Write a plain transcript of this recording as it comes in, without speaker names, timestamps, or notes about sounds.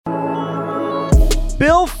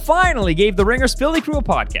Bill finally gave the Ringers Philly Crew a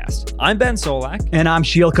podcast. I'm Ben Solak. And I'm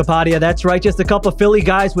Sheil Kapadia. That's right, just a couple of Philly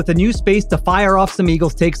guys with a new space to fire off some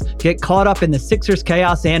Eagles takes, get caught up in the Sixers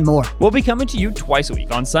chaos, and more. We'll be coming to you twice a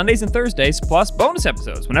week on Sundays and Thursdays, plus bonus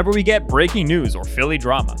episodes whenever we get breaking news or Philly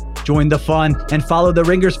drama. Join the fun and follow the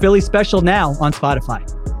Ringers Philly special now on Spotify.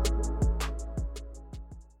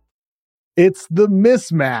 It's The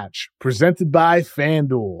Mismatch, presented by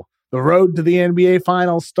FanDuel. The road to the NBA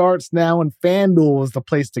Finals starts now, and FanDuel is the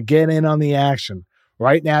place to get in on the action.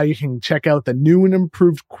 Right now, you can check out the new and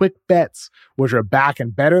improved Quick Bets, which are back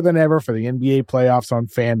and better than ever for the NBA playoffs on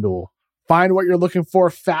FanDuel. Find what you're looking for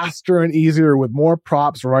faster and easier with more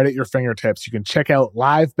props right at your fingertips. You can check out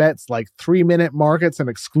live bets like 3-minute markets and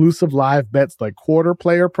exclusive live bets like quarter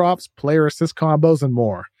player props, player assist combos, and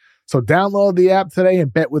more. So download the app today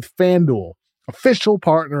and bet with FanDuel, official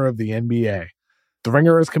partner of the NBA. The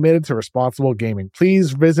Ringer is committed to responsible gaming.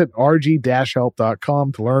 Please visit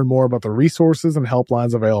rg-help.com to learn more about the resources and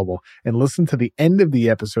helplines available, and listen to the end of the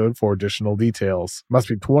episode for additional details. Must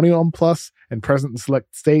be 21 plus and present in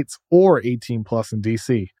select states or 18 plus in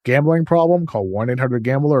DC. Gambling problem? Call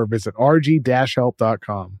 1-800-GAMBLER or visit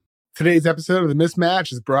rg-help.com. Today's episode of The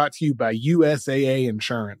Mismatch is brought to you by USAA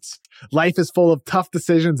Insurance. Life is full of tough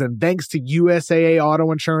decisions, and thanks to USAA Auto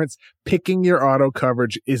Insurance, picking your auto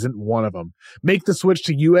coverage isn't one of them. Make the switch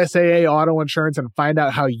to USAA Auto Insurance and find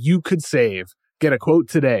out how you could save. Get a quote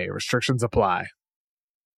today. Restrictions apply.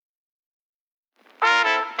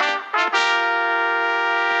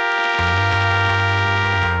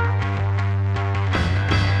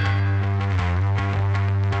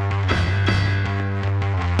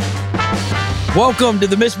 Welcome to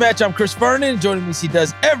The Mismatch. I'm Chris Vernon. Joining me as he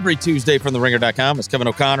does every Tuesday from TheRinger.com is Kevin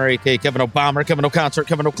O'Connor, a.k.a. Kevin O'Bomber, Kevin O'Concert,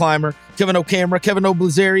 Kevin O'Climber, Kevin O'Camera, Kevin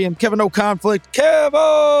O'Blazarian, Kevin O'Conflict,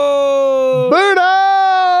 Kevo!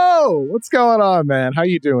 Bruno! What's going on, man? How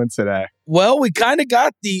you doing today? Well, we kind of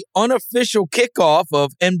got the unofficial kickoff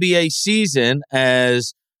of NBA season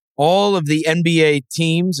as all of the NBA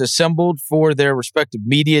teams assembled for their respective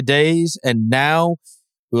media days, and now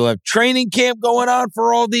we'll have training camp going on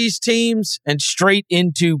for all these teams and straight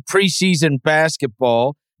into preseason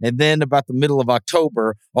basketball. And then about the middle of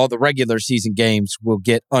October, all the regular season games will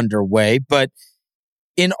get underway. But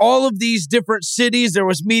in all of these different cities, there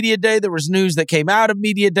was media day. There was news that came out of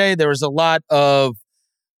media day. There was a lot of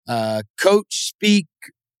coach speak.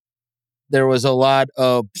 There was a lot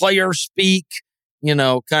of player speak,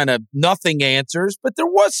 kind of nothing answers. But there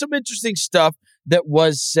was some interesting stuff that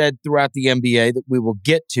was said throughout the NBA that we will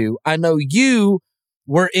get to. I know you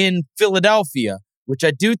were in Philadelphia, which I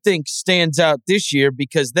do think stands out this year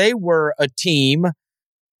because they were a team,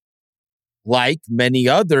 like many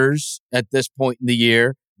others at this point in the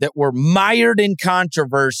year, that were mired in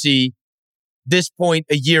controversy this point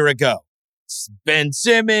a year ago. Ben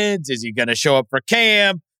Simmons, is he going to show up for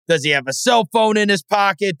camp? Does he have a cell phone in his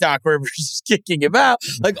pocket? Doc Rivers is kicking him out.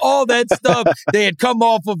 Like all that stuff. They had come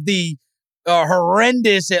off of the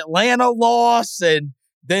horrendous Atlanta loss, and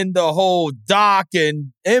then the whole Doc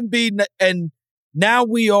and Embiid, and now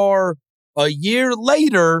we are a year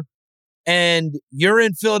later, and you're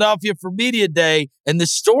in Philadelphia for media day, and the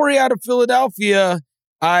story out of Philadelphia,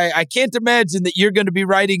 I can't imagine that you're going to be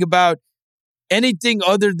writing about anything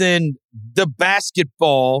other than the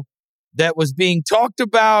basketball that was being talked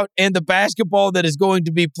about and the basketball that is going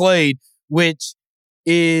to be played, which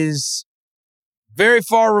is very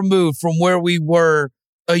far removed from where we were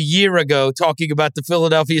a year ago talking about the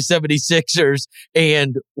Philadelphia 76ers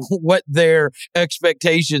and what their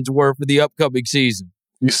expectations were for the upcoming season.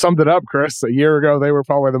 You summed it up, Chris. A year ago, they were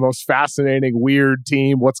probably the most fascinating, weird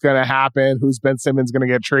team. What's going to happen? Who's Ben Simmons going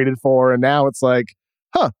to get traded for? And now it's like,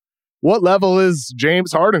 what level is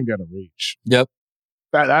James Harden going to reach? Yep.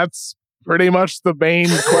 That's pretty much the main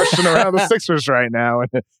question around the Sixers right now.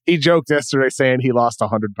 And he joked yesterday saying he lost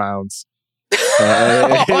 100 pounds.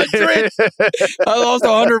 100? I lost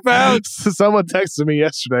 100 pounds. Someone texted me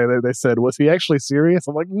yesterday. They said, was he actually serious?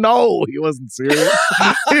 I'm like, no, he wasn't serious.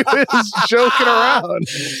 He was joking around,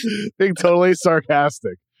 being totally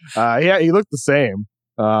sarcastic. He looked the same,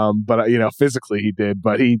 but physically he did.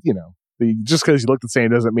 But just because you look the same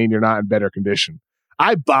doesn't mean you're not in better condition.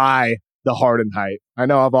 I buy the Harden hype. I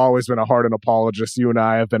know I've always been a Harden apologist. You and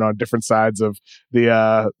I have been on different sides of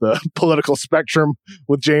the political spectrum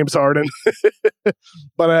with James Harden.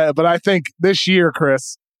 But I think this year,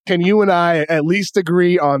 Chris, can you and I at least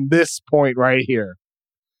agree on this point right here?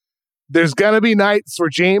 There's going to be nights where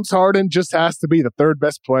James Harden just has to be the third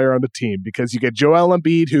best player on the team because you get Joel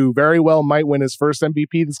Embiid, who very well might win his first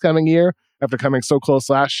MVP this coming year after coming so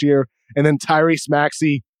close last year. And then Tyrese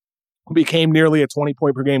Maxey, who became nearly a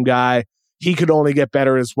 20-point per game guy. he could only get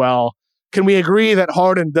better as well. Can we agree that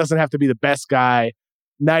Harden doesn't have to be the best guy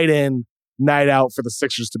night in, night out for the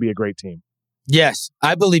Sixers to be a great team? Yes,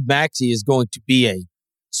 I believe Maxey is going to be a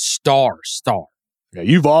star. Yeah,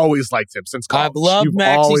 you've always liked him since college. I've loved You've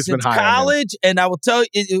Maxey always since been high on him. college, and I will tell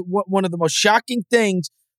you, one of the most shocking things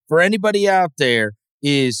for anybody out there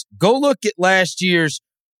is go look at last year's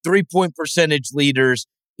three-point percentage leaders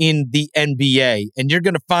in the NBA, and you're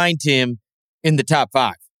going to find him in the top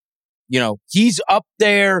 5. He's up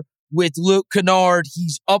there with Luke Kennard.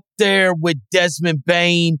 He's up there with Desmond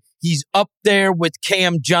Bane. He's up there with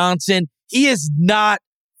Cam Johnson. He is not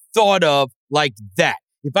thought of like that.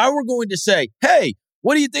 If I were going to say, hey,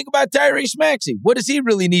 what do you think about Tyrese Maxey? What does he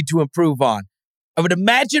really need to improve on? I would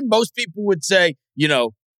imagine most people would say, he's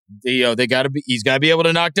got to be able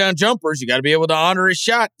to knock down jumpers. You got to be able to honor his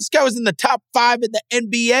shot. This guy was in the top 5 in the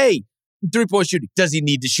NBA in three-point shooting. Does he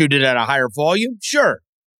need to shoot it at a higher volume? Sure.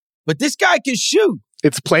 But this guy can shoot.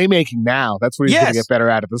 It's playmaking now. That's what he's going to get better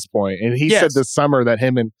at this point. And he said this summer that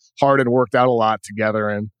him and Harden worked out a lot together.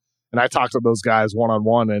 And I talked to those guys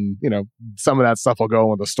one-on-one, and, some of that stuff will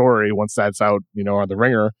go in the story once that's out, on the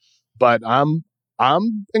Ringer. But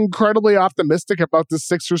I'm incredibly optimistic about this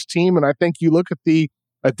Sixers team. And I think you look at the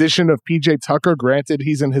addition of PJ Tucker. Granted,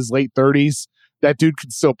 he's in his late 30s. That dude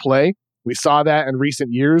can still play. We saw that in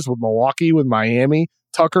recent years with Milwaukee, with Miami.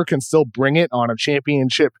 Tucker can still bring it on a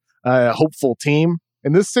championship hopeful team.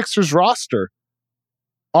 And this Sixers roster,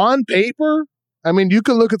 on paper, you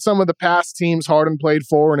can look at some of the past teams Harden played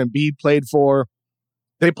for and Embiid played for.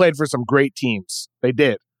 They played for some great teams. They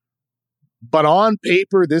did. But on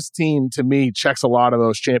paper, this team, to me, checks a lot of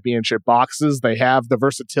those championship boxes. They have the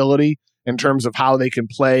versatility in terms of how they can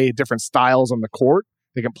play different styles on the court.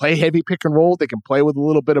 They can play heavy pick and roll. They can play with a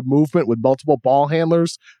little bit of movement with multiple ball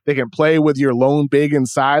handlers. They can play with your lone big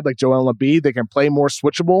inside like Joel Embiid. They can play more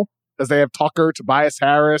switchable as they have Tucker, Tobias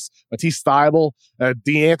Harris, Matisse Thybulle,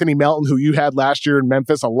 DeAnthony Melton, who you had last year in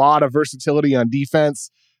Memphis. A lot of versatility on defense.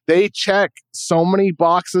 They check so many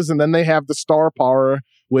boxes, and then they have the star power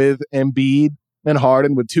with Embiid and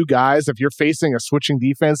Harden with 2 guys. If you're facing a switching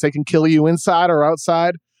defense, they can kill you inside or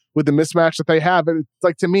outside with the mismatch that they have. It's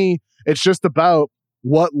like, to me, it's just about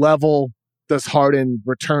what level does Harden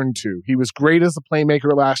return to. He was great as a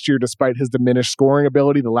playmaker last year despite his diminished scoring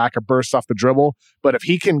ability, the lack of bursts off the dribble. But if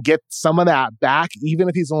he can get some of that back, even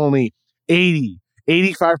if he's only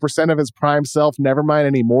 85% of his prime self, never mind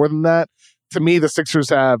any more than that, to me, the Sixers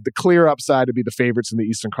have the clear upside to be the favorites in the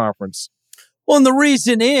Eastern Conference. Well, and the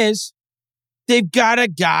reason is they've got a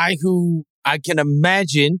guy who I can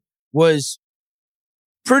imagine was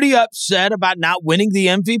pretty upset about not winning the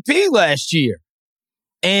MVP last year.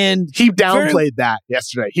 And he downplayed that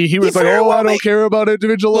yesterday. He was like, I don't care about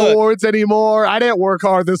individual awards anymore. I didn't work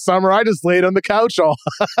hard this summer. I just laid on the couch all.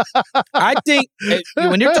 I think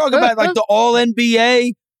when you're talking about like the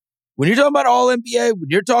All-NBA, when you're talking about All-NBA, when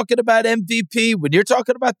you're talking about MVP, when you're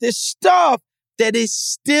talking about this stuff that is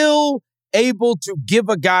still able to give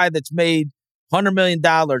a guy that's made $100 million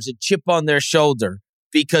a chip on their shoulder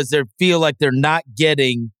because they feel like they're not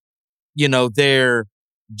getting, their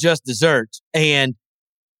just desserts. And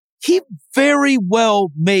he very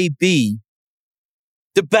well may be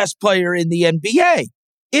the best player in the NBA.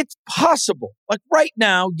 It's possible. Like right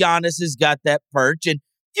now, Giannis has got that perch, and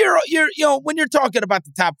you're when you're talking about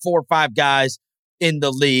the top 4 or 5 guys in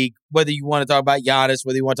the league, whether you want to talk about Giannis,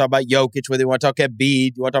 whether you want to talk about Jokic, whether you want to talk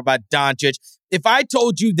Embiid, you want to talk about Doncic. If I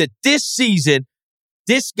told you that this season,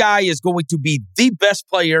 this guy is going to be the best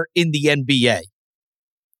player in the NBA,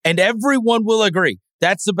 and everyone will agree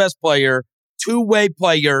that's the best player, two-way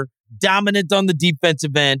player, dominant on the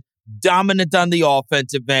defensive end, dominant on the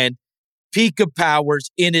offensive end, peak of powers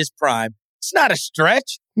in his prime. It's not a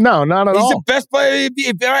stretch. No, not at all. He's the best player.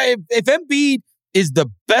 If Embiid is the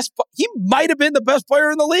best, he might have been the best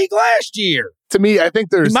player in the league last year. To me, I think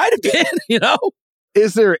he might have been,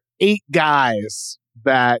 Is there 8 guys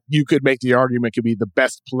that you could make the argument could be the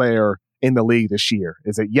best player in the league this year?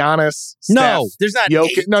 Is it Giannis, Steph? No, there's not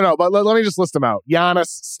Jokic. 8. No, but let me just list them out. Giannis,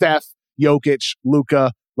 Steph, Jokic,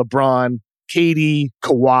 Luka, LeBron, KD,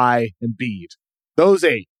 Kawhi, and Embiid. Those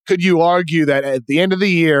 8. Could you argue that at the end of the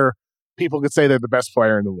year, people could say they're the best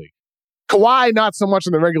player in the league? Kawhi, not so much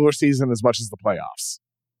in the regular season as much as the playoffs.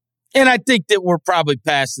 And I think that we're probably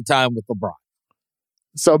past the time with LeBron.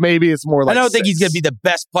 So maybe it's more like I don't think 6. he's going to be the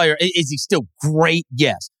best player. Is he still great?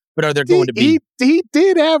 Yes. But are there going to be... He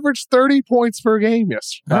did average 30 points per game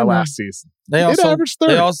last season. They averaged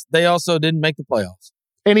 30. They also didn't make the playoffs.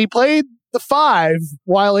 And he played the 5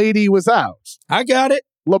 while AD was out. I got it.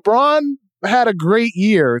 LeBron had a great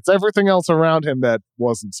year. It's everything else around him that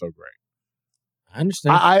wasn't so great. I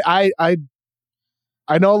understand. I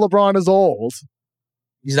I know LeBron is old.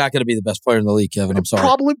 He's not going to be the best player in the league, Kevin. I'm sorry.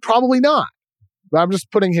 Probably not. But I'm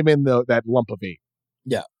just putting him in that lump of 8.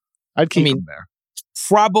 Yeah. I'd keep him there.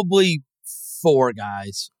 Probably 4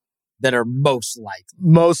 guys that are most likely.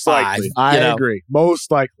 Most likely. I agree.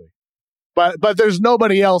 Most likely. But there's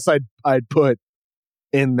nobody else I'd put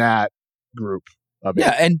in that group of it.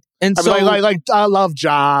 Yeah, and I so mean, like I love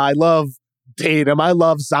Ja, I love Tatum, I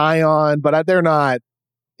love Zion, but they're not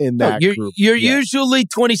in that group. You're usually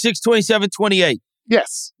 26, 27, 28.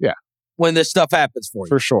 Yes, yeah. When this stuff happens for you.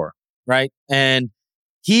 For sure. Right? And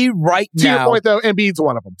he now... To your point, though, Embiid's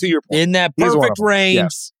one of them. To your point. In that perfect range.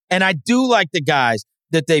 Yes. And I do like the guys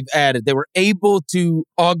that they've added. They were able to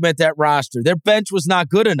augment that roster. Their bench was not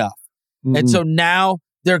good enough. Mm-hmm. And so now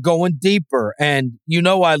they're going deeper. And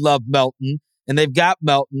I love Melton. And they've got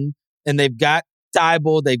Melton. And they've got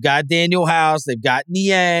Thibault. They've got Daniel House. They've got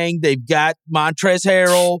Niang. They've got Montrezl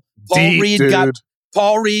Harrell.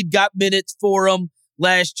 Paul Reed got minutes for them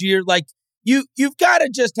last year. Like, you've got to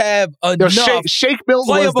just have enough Shake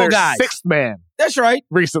Milton was their guys. 6th man. That's right.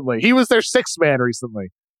 Recently. He was their 6th man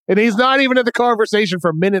recently. And he's not even in the conversation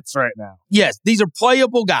for minutes right now. Yes, these are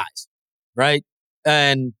playable guys, right?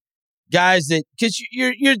 And guys that, because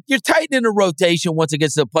you're tightening a rotation once it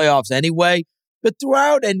gets to the playoffs anyway, but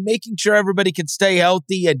throughout and making sure everybody can stay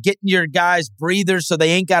healthy and getting your guys breathers so they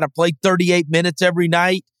ain't got to play 38 minutes every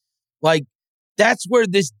night. Like, that's where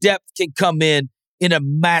this depth can come in a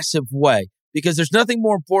massive way, because there's nothing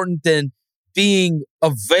more important than being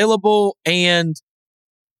available and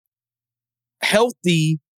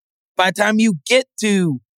healthy by the time you get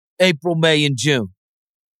to April, May, and June.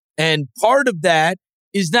 And part of that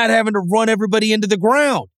is not having to run everybody into the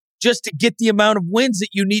ground just to get the amount of wins that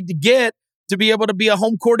you need to get to be able to be a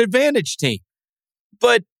home court advantage team.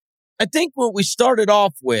 But I think what we started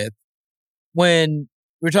off with when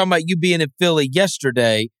we were talking about you being in Philly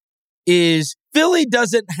yesterday is Philly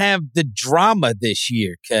doesn't have the drama this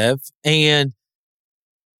year, Kev. And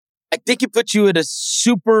I think it puts you at a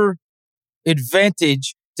super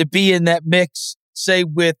advantage to be in that mix, say,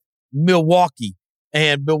 with Milwaukee.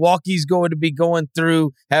 And Milwaukee's going to be going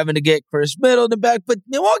through having to get Chris Middleton back. But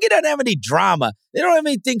Milwaukee doesn't have any drama. They don't have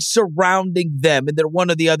anything surrounding them. And they're one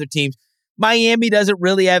of the other teams. Miami doesn't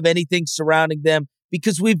really have anything surrounding them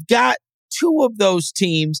because we've got 2 of those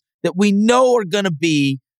teams that we know are going to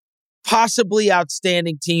be possibly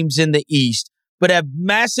outstanding teams in the East, but have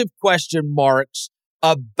massive question marks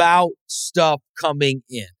about stuff coming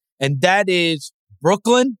in. And that is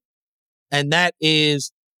Brooklyn and that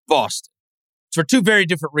is Boston. For 2 very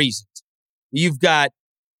different reasons. You've got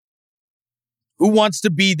who wants to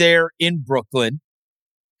be there in Brooklyn.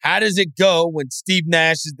 How does it go when Steve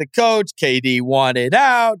Nash is the coach? KD wanted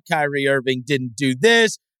out. Kyrie Irving didn't do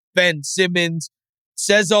this. Ben Simmons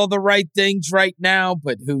says all the right things right now,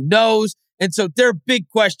 but who knows? And so they're a big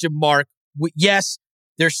question mark. Yes,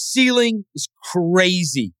 their ceiling is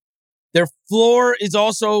crazy. Their floor is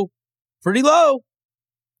also pretty low.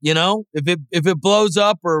 If it blows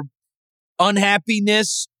up or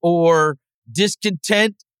unhappiness or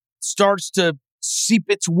discontent starts to seep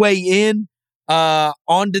its way in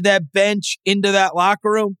onto that bench, into that locker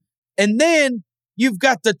room. And then you've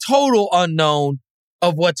got the total unknown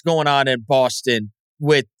of what's going on in Boston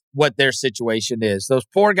with what their situation is. Those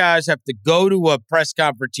poor guys have to go to a press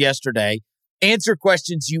conference yesterday, answer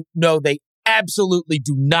questions they absolutely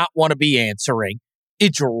do not want to be answering.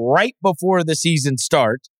 It's right before the season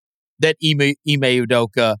starts that Ime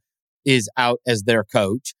Udoka is out as their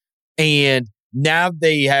coach. And now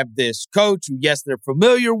they have this coach who, yes, they're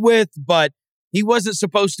familiar with, but he wasn't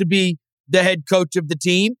supposed to be the head coach of the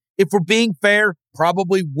team. If we're being fair,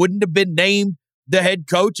 probably wouldn't have been named the head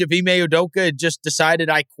coach if Ime Udoka had just decided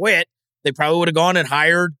I quit. They probably would have gone and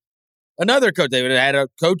hired another coach. They would have had a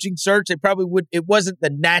coaching search. They probably would. It wasn't the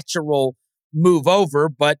natural move over,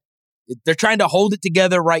 but they're trying to hold it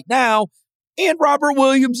together right now. And Robert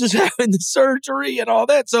Williams is having the surgery and all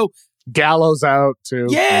that. So Gallo's out too.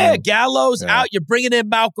 Yeah, Gallo's out. You're bringing in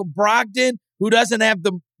Malcolm Brogdon, who doesn't have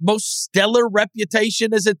the most stellar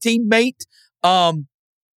reputation as a teammate. I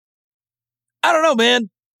don't know, man.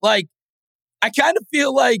 Like, I kind of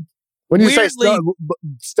feel like when you say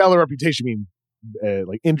stellar reputation, you mean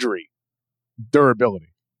like injury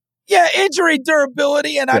durability. Yeah, injury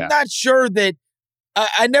durability, and I'm not sure that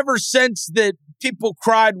I never sensed that people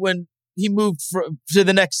cried when he moved to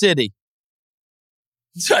the next city.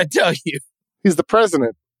 So I tell you, he's the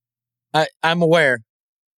president. I'm aware.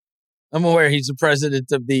 He's the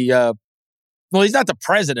president of the. Well, he's not the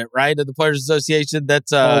president, right, of the Players Association.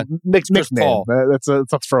 That's nickname. Paul. That's a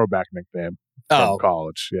throwback nickname from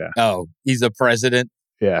college. Yeah. Oh, he's the president.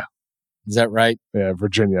 Yeah. Is that right? Yeah,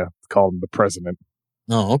 Virginia called him the president.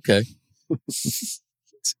 Oh, okay.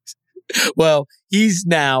 Well, he's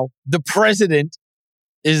now the president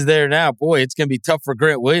is there now. Boy, it's going to be tough for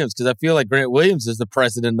Grant Williams because I feel like Grant Williams is the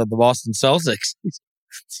president of the Boston Celtics. He's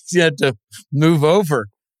going to move over.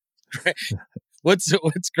 What's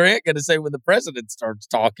Grant going to say when the president starts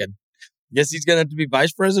talking? Guess he's going to have to be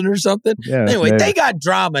vice president or something? Yeah, anyway, maybe. They got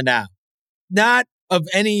drama now. Not of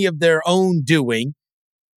any of their own doing.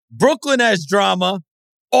 Brooklyn has drama,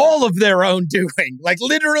 all of their own doing. Like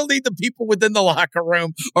literally the people within the locker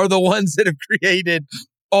room are the ones that have created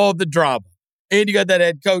all the drama. And you got that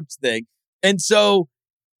head coach thing. And so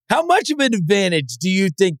how much of an advantage do you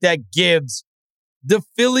think that gives the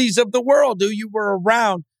Phillies of the world who you were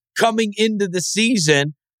around coming into the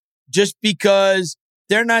season just because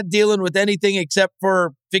they're not dealing with anything except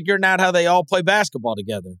for figuring out how they all play basketball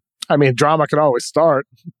together? I mean, drama can always start.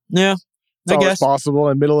 Yeah, It's I always guess. possible.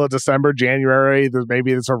 In middle of December, January,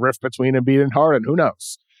 maybe there's a rift between Embiid and Harden. Who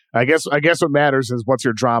knows? I guess what matters is what's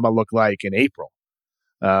your drama look like in April.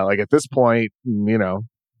 Like at this point,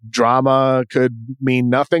 drama could mean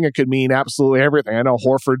nothing. It could mean absolutely everything. I know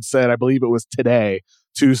Horford said, I believe it was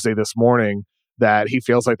Tuesday this morning, that he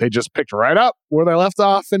feels like they just picked right up where they left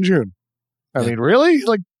off in June. I mean, really?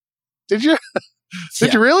 Like, did you?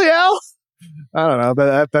 Did you really, Al? I don't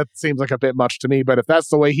know. That seems like a bit much to me. But if that's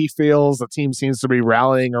the way he feels, the team seems to be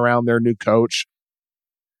rallying around their new coach.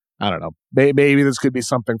 I don't know. Maybe this could be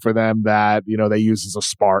something for them that, they use as a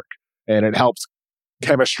spark, and it helps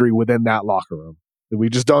chemistry within that locker room. We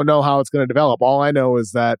just don't know how it's going to develop. All I know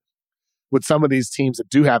is that with some of these teams that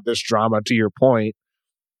do have this drama, to your point,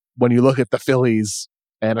 when you look at the Phillies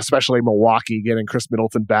and especially Milwaukee getting Chris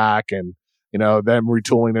Middleton back and, them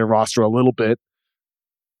retooling their roster a little bit,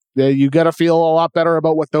 you got to feel a lot better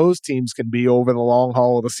about what those teams can be over the long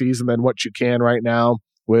haul of the season than what you can right now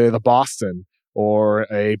with a Boston or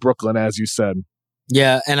a Brooklyn, as you said.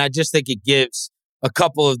 Yeah, and I just think it gives a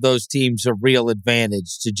couple of those teams a real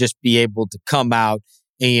advantage to just be able to come out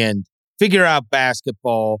and figure out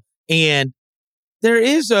basketball. And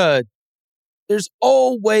there's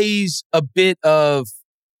always a bit of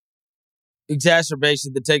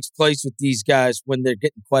exacerbation that takes place with these guys when they're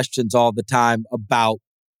getting questions all the time about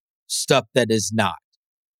stuff that is not.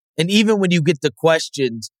 And even when you get the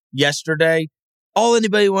questions yesterday, all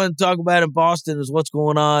anybody wanted to talk about in Boston is what's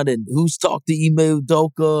going on and who's talked to Ime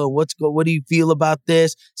Udoka and what do you feel about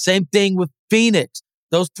this? Same thing with Phoenix.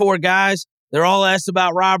 Those poor guys, they're all asked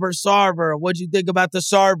about Robert Sarver and what'd you think about the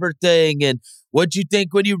Sarver thing and what'd you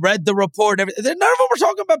think when you read the report? None of them were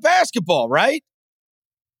talking about basketball, right?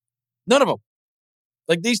 None of them.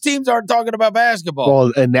 Like these teams aren't talking about basketball.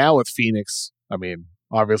 Well, and now with Phoenix, I mean,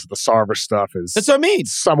 obviously the Sarver stuff is That's what I mean.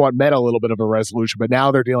 somewhat met a little bit of a resolution, but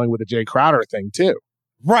now they're dealing with the Jay Crowder thing too.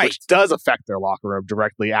 Right. Which does affect their locker room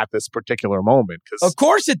directly at this particular moment. Because Of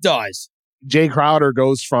course it does. Jay Crowder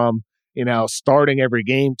goes from, starting every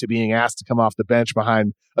game to being asked to come off the bench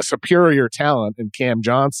behind a superior talent in Cam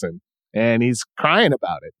Johnson. And he's crying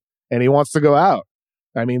about it. And he wants to go out.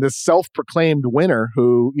 I mean, this self-proclaimed winner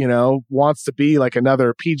who, wants to be like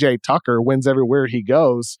another PJ Tucker, wins everywhere he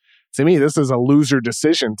goes. To me, this is a loser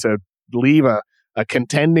decision to leave a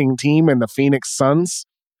contending team in the Phoenix Suns.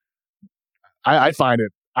 I find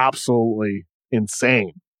it absolutely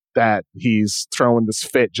insane that he's throwing this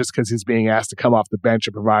fit just because he's being asked to come off the bench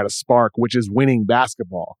and provide a spark, which is winning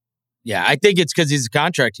basketball. Yeah, I think it's because he's a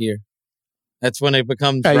contract here. That's when it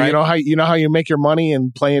becomes Hey, right. you know how you make your money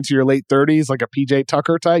and play into your late 30s like a PJ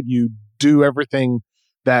Tucker type? You do everything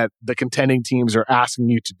that the contending teams are asking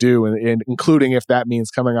you to do, and including if that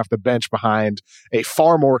means coming off the bench behind a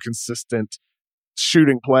far more consistent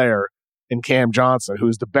shooting player in Cam Johnson,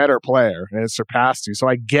 who's the better player and has surpassed you. So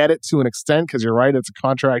I get it to an extent because you're right, it's a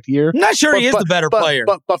contract year. I'm not sure he is the better player.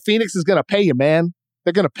 But Phoenix is going to pay you, man.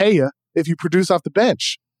 They're going to pay you if you produce off the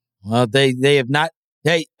bench. Well, they have not.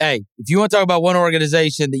 Hey, if you want to talk about one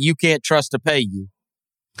organization that you can't trust to pay you,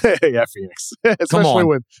 Yeah, Phoenix. Especially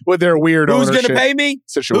on. with their weird who's ownership going to pay me?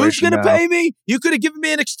 situation Who's going to now. pay me? You could have given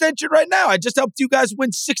me an extension right now. I just helped you guys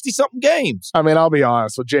win 60-something games. I mean, I'll be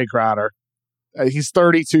honest with Jay Crowder. He's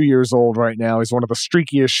 32 years old right now. He's one of the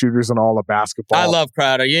streakiest shooters in all of basketball. I love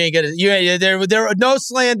Crowder. You ain't gonna. There. No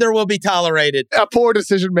slander will be tolerated. A poor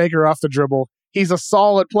decision maker off the dribble. He's a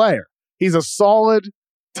solid player. He's a solid,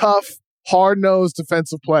 tough, hard-nosed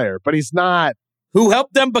defensive player, but he's not. Who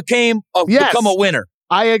helped them become a winner?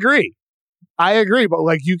 I agree, but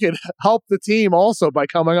like you can help the team also by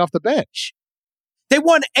coming off the bench. They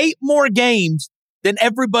won 8 more games than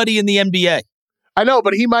everybody in the NBA. I know,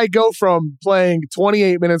 but he might go from playing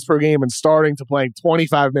 28 minutes per game and starting to playing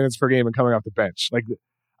 25 minutes per game and coming off the bench. Like,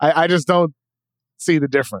 I just don't see the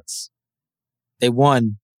difference. They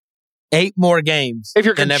won 8 more games. If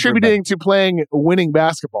you're contributing to playing winning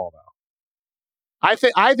basketball, though, I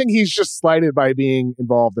think he's just slighted by being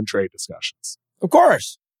involved in trade discussions. Of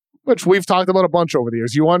course. Which we've talked about a bunch over the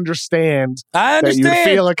years. You understand, I understand. that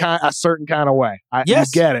you feel a certain kind of way.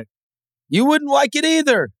 Yes. You get it. You wouldn't like it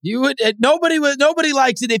either. You would. Nobody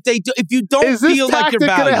likes it if you don't feel like you're valued. Is this tactic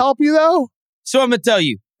going to help you though? So I'm going to tell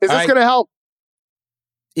you. Is this going to help?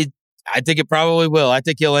 I think it probably will. I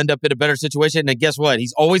think he'll end up in a better situation. And guess what?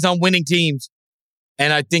 He's always on winning teams.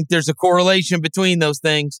 And I think there's a correlation between those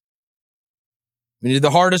things. When you're the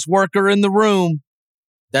hardest worker in the room,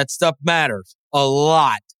 that stuff matters a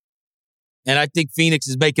lot. And I think Phoenix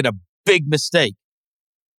is making a big mistake.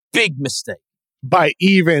 Big mistake. By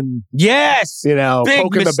even, yes,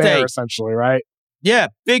 poking the bear, essentially, right? Yeah,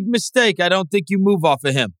 big mistake. I don't think you move off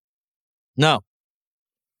of him. No.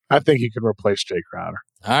 I think he could replace Jay Crowder.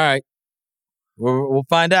 All right. We'll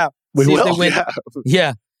find out. We will.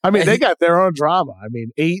 Yeah. I mean, they got their own drama. I mean,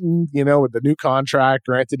 Ayton, with the new contract,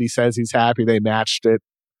 granted, he says he's happy they matched it.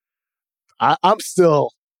 I'm still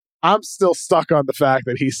stuck on the fact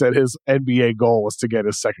that he said his NBA goal was to get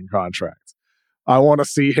his second contract. I want to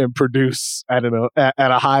see him produce at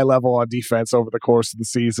a high level on defense over the course of the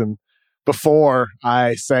season before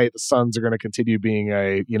I say the Suns are going to continue being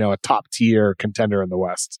a top tier contender in the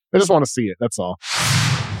West. I just want to see it. That's all.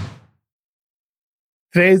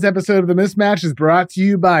 Today's episode of The Mismatch is brought to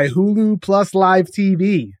you by Hulu Plus Live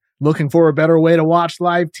TV. Looking for a better way to watch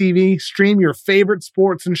live TV? Stream your favorite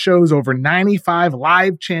sports and shows over 95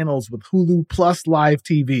 live channels with Hulu Plus Live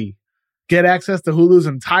TV. Get access to Hulu's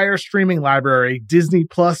entire streaming library, Disney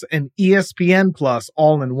Plus and ESPN Plus,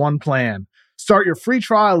 all in one plan. Start your free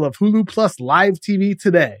trial of Hulu Plus Live TV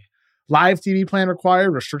today. Live TV plan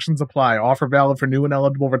required. Restrictions apply. Offer valid for new and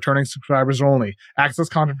eligible returning subscribers only. Access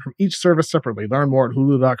content from each service separately. Learn more at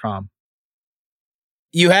hulu.com.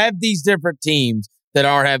 You have these different teams that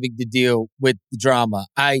are having to deal with the drama.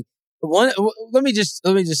 Let me just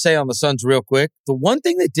say on the Suns real quick. The one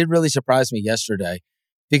thing that did really surprise me yesterday,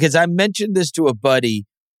 because I mentioned this to a buddy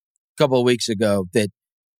a couple of weeks ago, that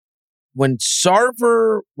when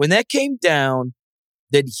that came down,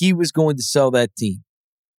 that he was going to sell that team.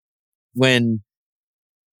 When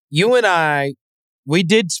you and we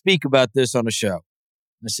did speak about this on a show.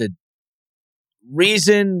 I said,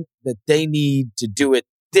 reason that they need to do it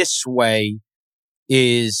this way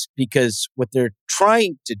is because what they're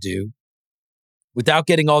trying to do, without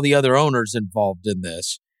getting all the other owners involved in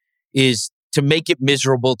this, is to make it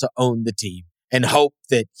miserable to own the team and hope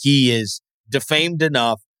that he is defamed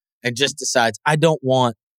enough and just decides, I don't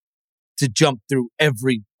want to jump through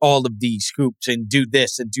all of these hoops and do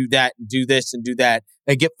this and do that and do this and do that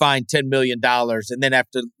and get fined $10 million and then have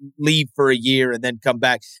to leave for a year and then come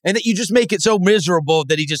back. And that you just make it so miserable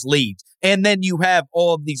that he just leaves. And then you have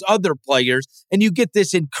all of these other players and you get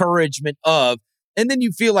this encouragement of, and then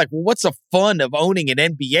you feel like, well, what's the fun of owning an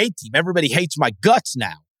NBA team? Everybody hates my guts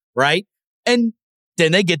now, right? And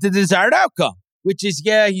then they get the desired outcome, which is,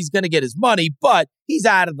 yeah, he's going to get his money, but he's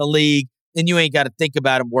out of the league. And you ain't got to think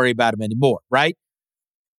about him, worry about him anymore, right?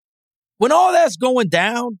 When all that's going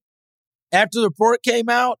down, after the report came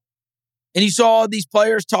out, and you saw all these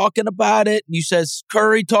players talking about it, and you says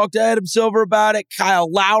Curry talked to Adam Silver about it, Kyle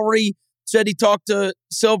Lowry said he talked to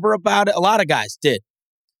Silver about it, a lot of guys did.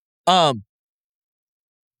 I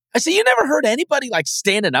said, you never heard anybody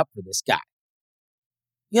standing up for this guy.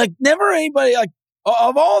 Never anybody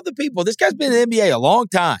of all the people, this guy's been in the NBA a long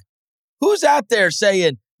time. Who's out there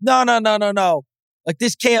saying, no.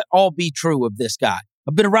 This can't all be true of this guy.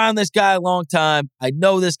 I've been around this guy a long time. I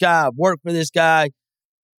know this guy. I've worked for this guy.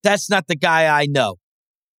 That's not the guy I know.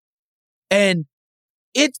 And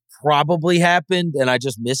it probably happened and I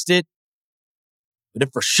just missed it. But it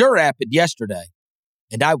for sure happened yesterday.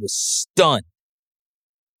 And I was stunned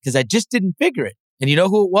because I just didn't figure it. And you know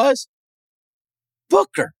who it was?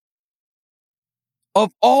 Booker.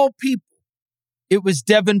 Of all people, it was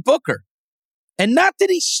Devin Booker. And not that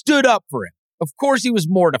he stood up for him. Of course, he was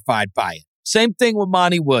mortified by it. Same thing with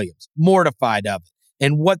Monty Williams, mortified of it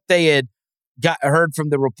and what they had heard from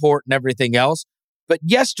the report and everything else. But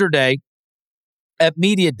yesterday at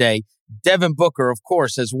Media Day, Devin Booker, of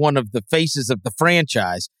course, as one of the faces of the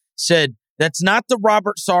franchise, said, that's not the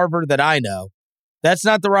Robert Sarver that I know. That's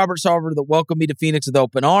not the Robert Sarver that welcomed me to Phoenix with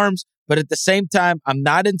open arms. But at the same time, I'm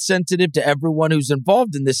not insensitive to everyone who's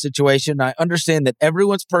involved in this situation. I understand that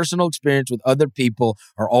everyone's personal experience with other people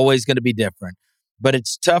are always going to be different. But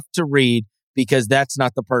it's tough to read because that's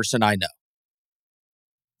not the person I know.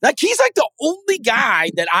 He's the only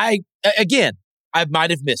guy that I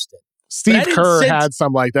might have missed it. Steve Kerr had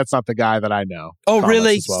some like, that's not the guy that I know. Oh,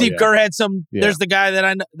 really? Well, Steve Kerr had some, there's the guy that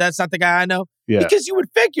I know. That's not the guy I know? Yeah. Because you would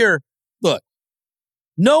figure, look,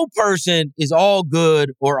 no person is all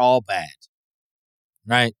good or all bad,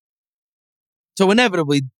 right? So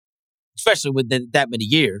inevitably, especially within that many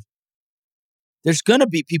years, there's going to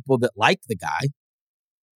be people that like the guy,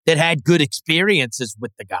 that had good experiences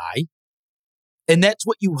with the guy. And that's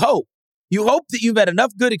what you hope. You hope that you've had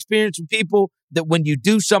enough good experience with people that when you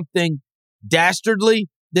do something dastardly,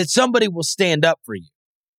 that somebody will stand up for you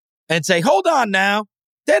and say, hold on now,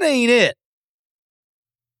 that ain't it.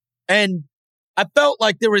 And I felt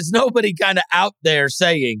like there was nobody kind of out there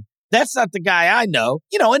saying, that's not the guy I know.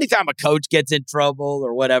 You know, anytime a coach gets in trouble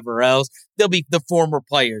or whatever else, there'll be the former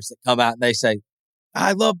players that come out and they say,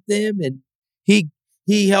 I loved him and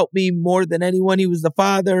he helped me more than anyone. He was the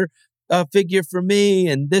father figure for me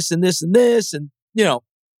and this and this and this. And, you know,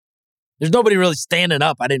 there's nobody really standing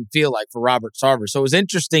up, I didn't feel like, for Robert Sarver. So it was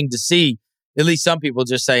interesting to see at least some people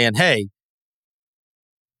just saying, hey,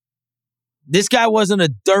 this guy wasn't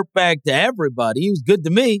a dirtbag to everybody. He was good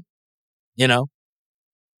to me. You know,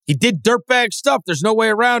 he did dirtbag stuff. There's no way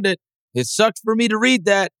around it. It sucked for me to read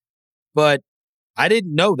that, but I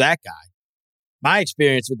didn't know that guy. My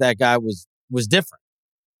experience with that guy was different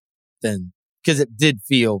than, because it did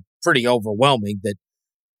feel pretty overwhelming that,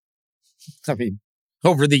 I mean,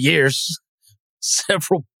 over the years,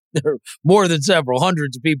 more than several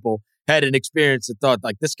hundreds of people had an experience that thought,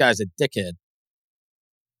 like, this guy's a dickhead.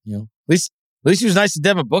 You know, at least he was nice to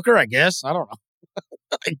Devin Booker, I guess. I don't know.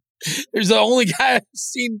 Like, there's the only guy I've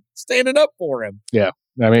seen standing up for him. Yeah.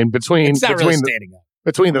 I mean, between really standing up.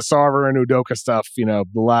 Between the Sarver and Udoka stuff, you know,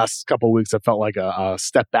 the last couple of weeks, it felt like a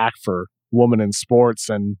step back for women in sports.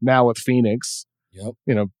 And now with Phoenix, you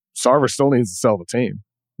know, Sarver still needs to sell the team.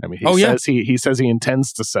 I mean, he says he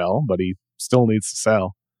intends to sell, but he still needs to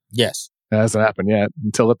sell. Yes. It hasn't happened yet.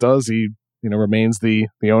 Until it does, he, you know, remains the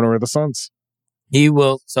owner of the Suns. He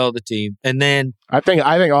will sell the team. And then I think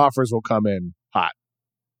offers will come in hot.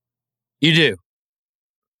 You do?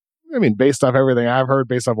 I mean, based off everything I've heard,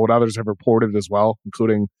 based off what others have reported as well,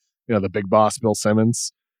 including, you know, the big boss, Bill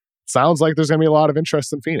Simmons, sounds like there's going to be a lot of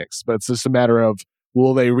interest in Phoenix, but it's just a matter of,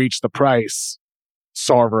 will they reach the price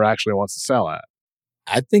Sarver actually wants to sell at?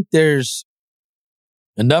 I think there's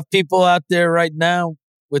enough people out there right now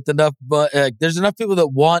with enough, but there's enough people that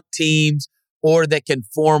want teams or that can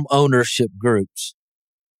form ownership groups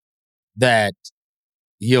that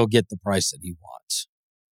he'll get the price that he wants.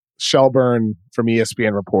 Shelburne from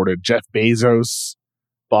ESPN reported Jeff Bezos,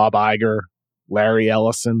 Bob Iger, Larry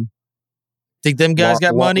Ellison. Think them guys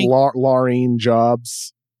got money? Laureen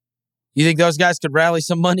Jobs. You think those guys could rally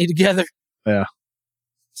some money together? Yeah.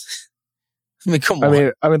 I mean, come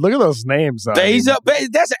on. I mean, look at those names. Bezos,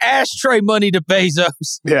 that's ashtray money to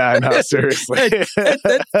Bezos. Yeah, I know. Seriously,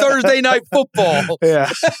 that's Thursday Night Football.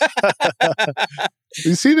 Yeah.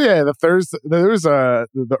 You see the Thursday. There's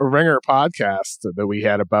the Ringer podcast that we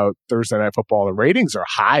had about Thursday Night Football. The ratings are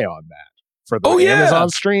high on that for the Amazon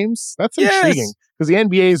streams. That's intriguing because the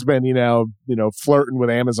NBA's been you know flirting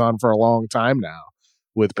with Amazon for a long time now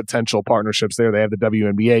with potential partnerships there. They have the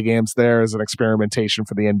WNBA games there as an experimentation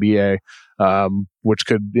for the NBA, which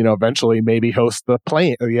could, you know, eventually maybe host the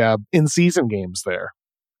in-season games there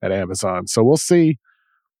at Amazon. So we'll see.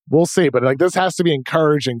 But like, this has to be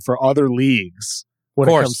encouraging for other leagues when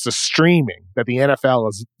it comes to streaming, that the NFL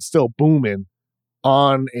is still booming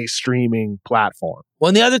on a streaming platform. Well,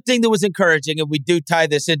 and the other thing that was encouraging, and we do tie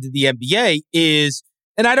this into the NBA, is,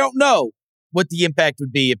 and I don't know what the impact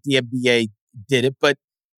would be if the NBA did it, but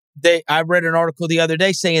I read an article the other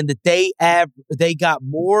day saying that they got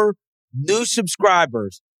more new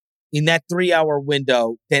subscribers in that 3-hour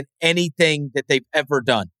window than anything that they've ever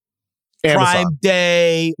done. Amazon. Prime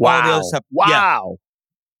Day, all the other stuff. Wow.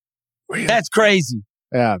 Yeah. That's crazy.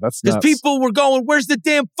 Yeah, that's nuts. Because people were going, where's the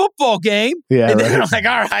damn football game? Yeah, and then I'm like,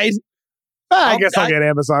 all right. I guess I'll get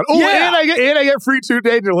Amazon. Oh, yeah. and I get free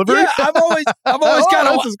 2-day delivery. Yeah, I've always kind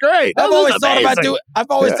of. This is great. I've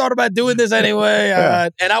always thought about doing this anyway.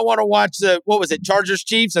 And I want to watch Chargers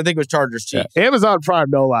Chiefs. I think it was Chargers Chiefs. Yeah. Amazon Prime,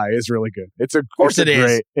 no lie, is really good. Of course it is.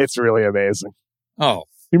 Great. It's really amazing. Oh,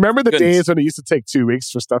 you remember the days when it used to take 2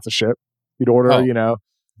 weeks for stuff to ship? You'd order, you know.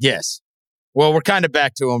 Yes. Well, we're kind of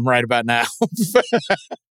back to them right about now.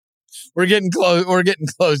 We're getting close. We're getting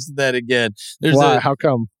close to that again. Why? How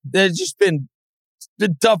come? There's just been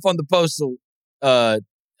tough on the postal,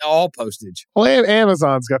 all postage. Well,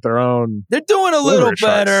 Amazon's got their own. They're doing a little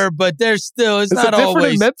better, but they're still. It's not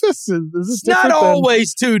always. In Memphis? It's not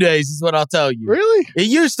always 2 days. Is what I'll tell you. Really? It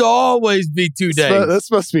used to always be 2 days.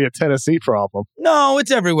 This must be a Tennessee problem. No,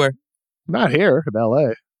 it's everywhere. Not here in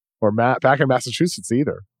L.A. or back in Massachusetts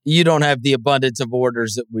either. You don't have the abundance of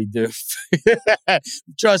orders that we do.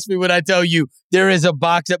 Trust me when I tell you, there is a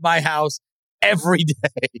box at my house every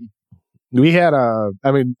day. We had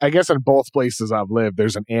I guess in both places I've lived,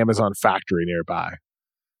 there's an Amazon factory nearby.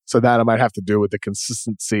 So that might have to do with the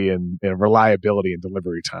consistency and reliability and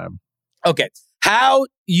delivery time. Okay. How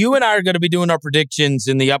you and I are going to be doing our predictions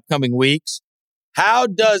in the upcoming weeks. How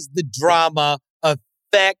does the drama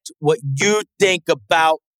affect what you think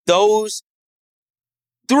about those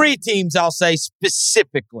three teams, I'll say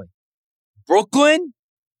specifically? Brooklyn,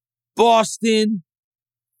 Boston,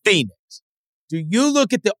 Phoenix. Do you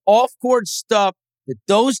look at the off-court stuff that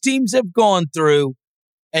those teams have gone through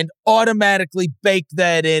and automatically bake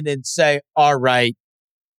that in and say, all right,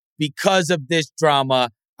 because of this drama,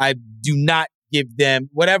 I do not give them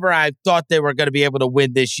whatever I thought they were going to be able to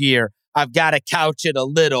win this year. I've got to couch it a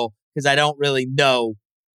little because I don't really know.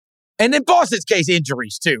 And in Boston's case,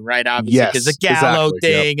 injuries too, right? Obviously, because the Gallo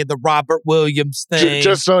thing and the Robert Williams thing.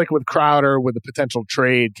 Just like with Crowder, with the potential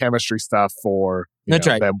trade chemistry stuff for them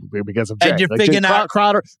because of Jay. And you're figuring out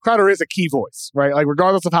Crowder is a key voice, right? Like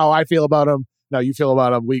regardless of how I feel about him, now you feel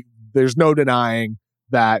about him. There's no denying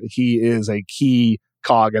that he is a key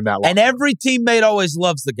cog in that line. And every teammate always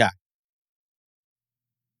loves the guy,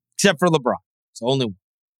 except for LeBron. It's the only one.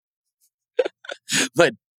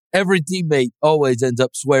 But every teammate always ends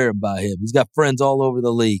up swearing by him. He's got friends all over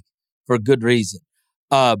the league for a good reason.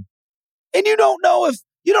 And you don't know if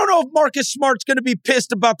Marcus Smart's going to be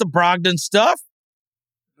pissed about the Brogdon stuff.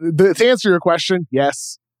 To answer your question,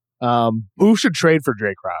 yes. Who should trade for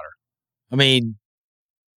Jay Crowder? I mean,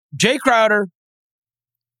 Jay Crowder,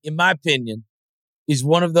 in my opinion, is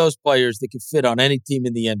one of those players that can fit on any team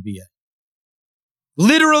in the NBA.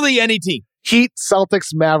 Literally any team. Heat, Celtics,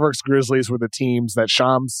 Mavericks, Grizzlies were the teams that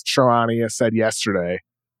Shams Charania said yesterday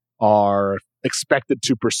are expected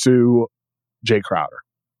to pursue Jay Crowder.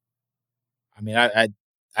 I mean, I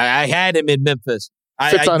had him in Memphis.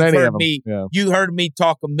 Fits on any of them. You heard me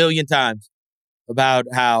talk a million times about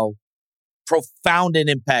how profound an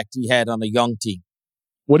impact he had on a young team.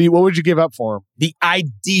 What would you give up for him? The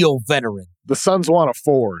ideal veteran. The Suns want a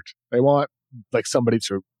forward. They want like somebody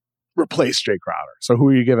to replace Jay Crowder. So who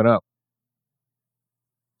are you giving up?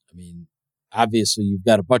 I mean, obviously you've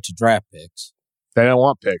got a bunch of draft picks. They don't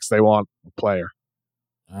want picks. They want a player.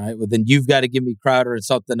 All right. Well, then you've got to give me Crowder and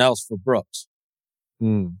something else for Brooks.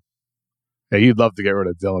 Yeah, you'd love to get rid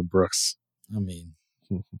of Dylan Brooks. I mean,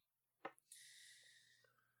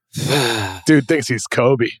 dude thinks he's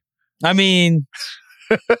Kobe. I mean,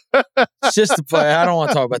 it's just the play. I don't want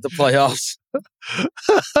to talk about the playoffs.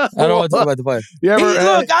 I don't want to talk about the playoffs.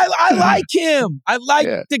 Look, I like him. I like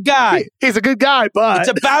the guy. He's a good guy, but it's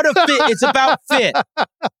about a fit. It's about fit.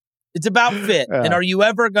 It's about fit. Yeah. And are you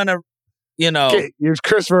ever gonna, Here's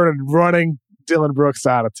Chris Vernon running Dylan Brooks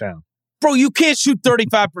out of town. Bro, you can't shoot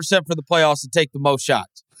 35% for the playoffs and take the most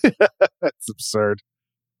shots. That's absurd.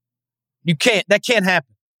 You can't. That can't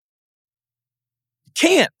happen. You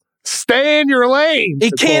can't. Stay in your lane.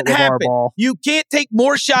 It can't happen. You can't take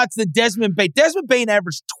more shots than Desmond Bane. Desmond Bane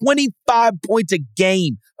averaged 25 points a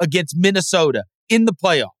game against Minnesota in the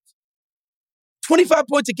playoffs. 25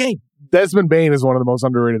 points a game. Desmond Bane is one of the most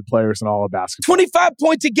underrated players in all of basketball. 25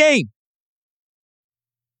 points a game.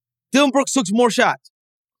 Dylan Brooks took some more shots.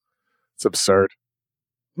 It's absurd.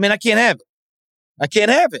 I mean, I can't have it. I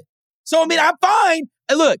can't have it. So, I mean, I'm fine.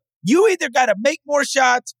 And look, you either got to make more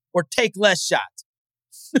shots or take less shots.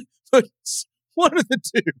 One of the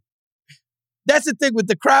two. That's the thing with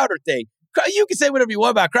the Crowder thing. You can say whatever you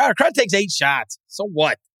want about Crowder. Crowder takes 8 shots. So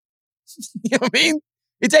what? You know what I mean?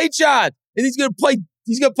 It's 8 shots. And he's gonna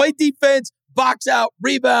play defense, box out,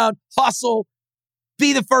 rebound, hustle,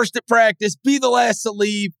 be the first at practice, be the last to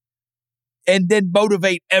leave, and then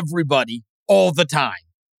motivate everybody all the time.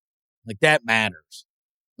 Like that matters.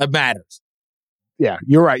 That matters. Yeah,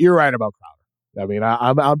 you're right. You're right about Crowder. I mean,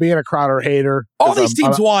 I'm being a Crowder hater. All these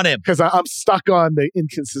teams want him. Because I'm stuck on the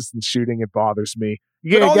inconsistent shooting. It bothers me.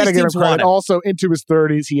 You got to give him credit. Also, into his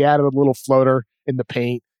 30s, he added a little floater in the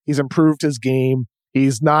paint. He's improved his game.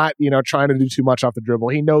 He's not, trying to do too much off the dribble.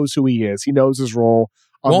 He knows who he is. He knows his role.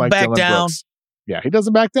 Won't back Dylan down. Brooks. Yeah, he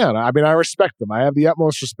doesn't back down. I mean, I respect him. I have the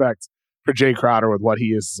utmost respect for Jay Crowder with what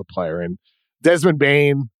he is as a player. And Desmond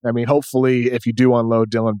Bane, I mean, hopefully, if you do unload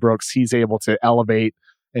Dylan Brooks, he's able to elevate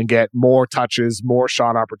and get more touches, more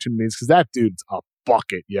shot opportunities, because that dude's a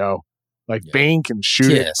bucket, yo. Like, Bane can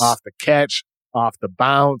shoot it off the catch, off the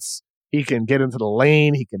bounce. He can get into the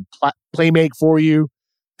lane. He can play make for you.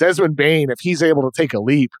 Desmond Bane, if he's able to take a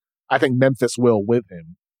leap, I think Memphis will with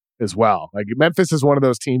him. as well. Like Memphis is one of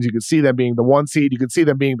those teams you could see them being the 1 seed, you could see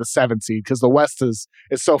them being the 7 seed because the West is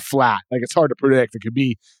so flat. Like it's hard to predict. It could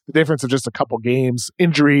be the difference of just a couple games,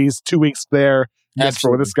 injuries, 2 weeks there, yes,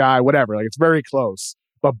 for this guy, whatever. Like it's very close.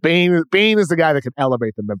 But Bane is the guy that can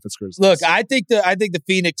elevate the Memphis Grizzlies. Look, I think the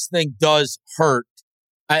Phoenix thing does hurt.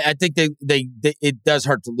 I think it does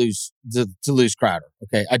hurt to lose Crowder.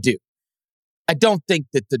 Okay, I do. I don't think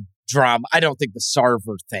that the drama. I don't think the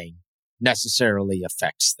Sarver thing necessarily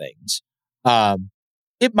affects things.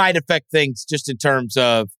 It might affect things just in terms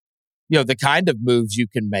of the kind of moves you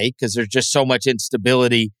can make because there's just so much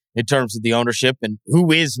instability in terms of the ownership and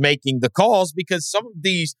who is making the calls because some of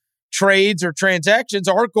these trades or transactions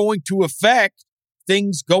are going to affect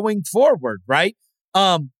things going forward, right?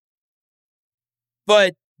 But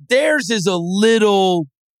theirs is a little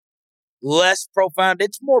less profound.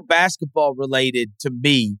 It's more basketball related to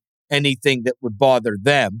me, anything that would bother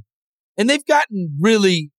them. And they've gotten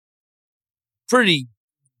really pretty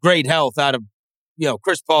great health out of,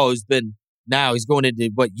 Chris Paul, who's been now he's going into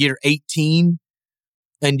year 18,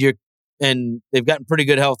 and they've gotten pretty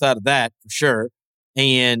good health out of that for sure.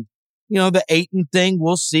 And the Ayton thing,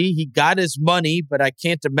 we'll see. He got his money, but I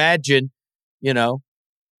can't imagine, he's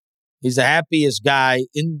the happiest guy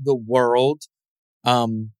in the world,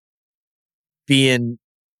 being,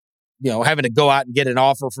 having to go out and get an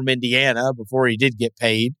offer from Indiana before he did get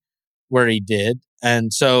paid where he did.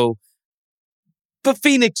 And so, but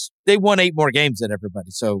Phoenix, they won 8 more games than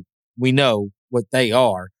everybody. So we know what they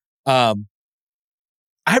are. I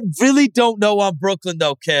really don't know on Brooklyn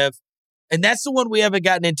though, Kev. And that's the one we haven't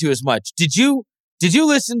gotten into as much. Did you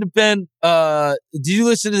listen to Ben? Did you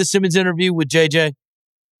listen to the Simmons interview with JJ?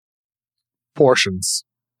 Portions.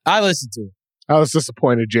 I listened to it. I was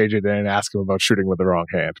disappointed JJ didn't ask him about shooting with the wrong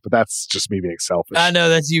hand, but that's just me being selfish. I know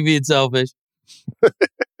that's you being selfish.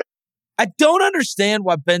 I don't understand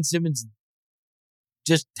why Ben Simmons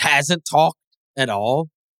just hasn't talked at all.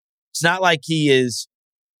 It's not like he is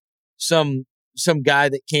some guy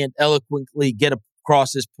that can't eloquently get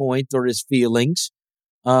across his point or his feelings.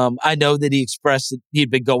 I know that he expressed that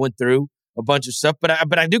he'd been going through a bunch of stuff, but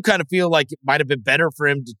I do kind of feel like it might have been better for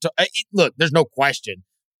him to look. There's no question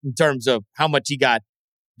in terms of how much he got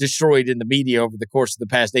destroyed in the media over the course of the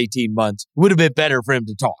past 18 months. It would have been better for him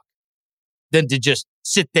to talk than to just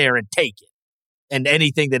sit there and take it. And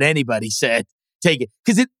anything that anybody said, take it.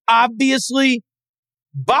 Because it obviously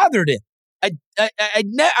bothered him.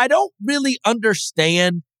 I don't really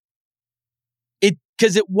understand it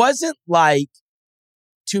because it wasn't like,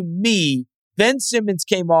 to me, Ben Simmons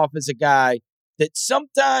came off as a guy that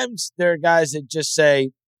sometimes there are guys that just say,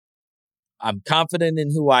 I'm confident in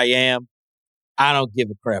who I am. I don't give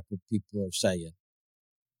a crap what people are saying.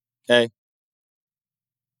 Okay?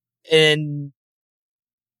 And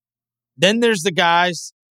then there's the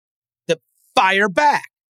guys that fire back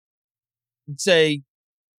and say,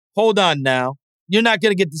 hold on now. You're not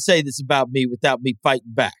going to get to say this about me without me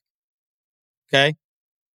fighting back. Okay?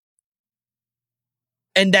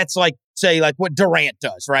 And that's like, say, like what Durant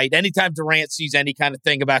does, right? Anytime Durant sees any kind of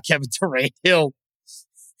thing about Kevin Durant, he'll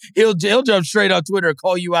jump straight on Twitter and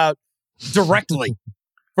call you out directly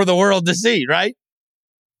for the world to see, right?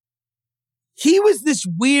 He was this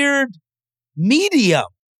weird medium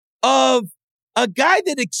of a guy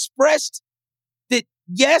that expressed that,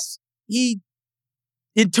 yes, he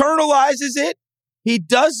internalizes it. He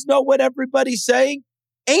does know what everybody's saying.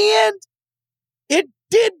 And it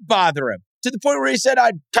did bother him to the point where he said,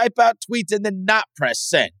 I'd type out tweets and then not press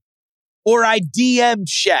send. Or I DM'd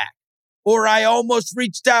Shaq. Or I almost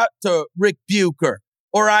reached out to Rick Bucher.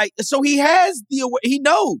 So he has he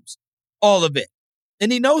knows all of it.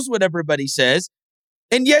 And he knows what everybody says.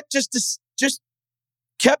 And yet just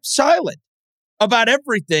kept silent about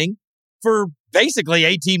everything for basically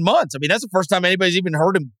 18 months. I mean, that's the first time anybody's even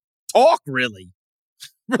heard him talk, really,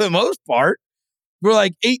 for the most part, for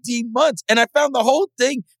like 18 months. And I found the whole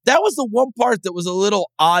thing, that was the one part that was a little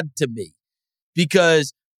odd to me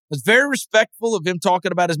because I was very respectful of him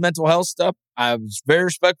talking about his mental health stuff. I was very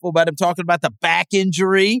respectful about him talking about the back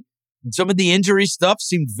injury, and some of the injury stuff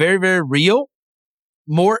seemed very, very real.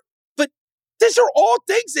 But these are all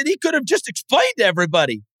things that he could have just explained to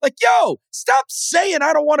everybody. Like, yo, stop saying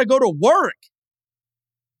I don't want to go to work.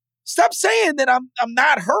 Stop saying that I'm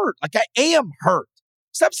not hurt. Like I am hurt.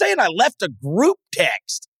 Stop saying I left a group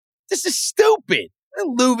text. This is stupid.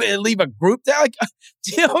 Leave a group text. Like,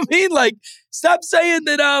 do you know what I mean? Like, stop saying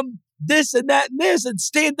that this and that and this and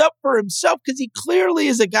stand up for himself because he clearly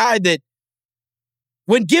is a guy that,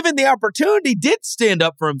 when given the opportunity, did stand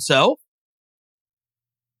up for himself.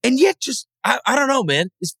 And yet just, I don't know, man.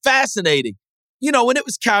 It's fascinating. when it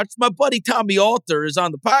was couched, my buddy Tommy Alter is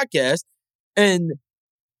on the podcast, and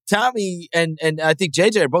Tommy and I think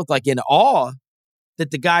JJ are both like in awe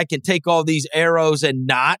that the guy can take all these arrows and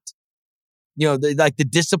not, the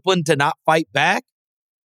discipline to not fight back.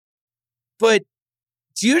 But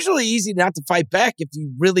it's usually easy not to fight back if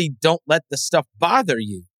you really don't let the stuff bother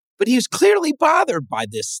you. But he was clearly bothered by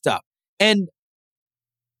this stuff. And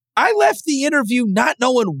I left the interview not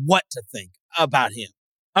knowing what to think about him.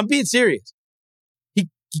 I'm being serious. He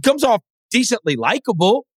comes off decently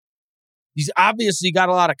likable. He's obviously got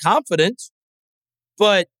a lot of confidence.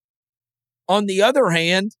 But on the other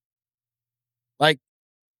hand,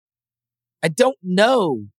 I don't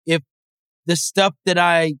know if the stuff that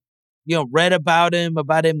I, read about him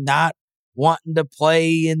not wanting to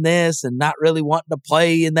play in this and not really wanting to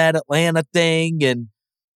play in that Atlanta thing and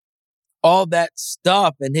all that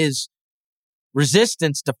stuff and his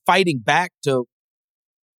resistance to fighting back to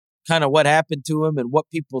kind of what happened to him and what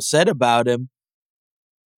people said about him.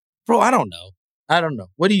 Bro, I don't know.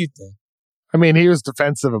 What do you think? I mean, he was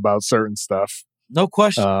defensive about certain stuff. No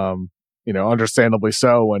question. Understandably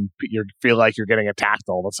so when you feel like you're getting attacked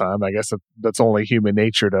all the time. I guess that's only human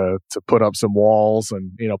nature to put up some walls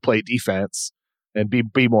and, play defense and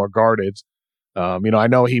be more guarded. I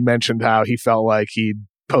know he mentioned how he felt like he'd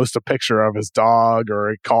post a picture of his dog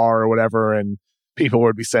or a car or whatever, and people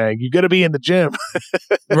would be saying, "You got to be in the gym."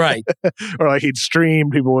 Right. Or like he'd stream,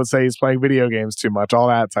 people would say he's playing video games too much, all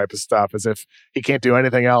that type of stuff, as if he can't do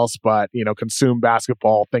anything else but, consume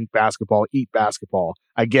basketball, think basketball, eat basketball.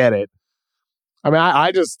 I get it. I mean,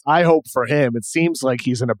 I hope for him. It seems like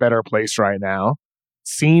he's in a better place right now.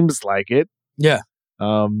 Seems like it. Yeah.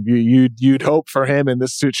 You'd hope for him in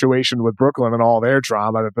this situation with Brooklyn and all their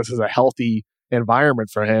drama that this is a healthy environment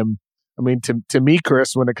for him. I mean, to me,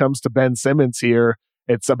 Chris, when it comes to Ben Simmons here,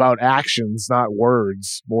 it's about actions, not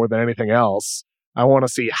words, more than anything else. I want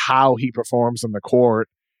to see how he performs on the court,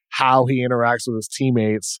 how he interacts with his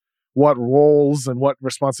teammates, what roles and what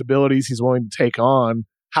responsibilities he's willing to take on.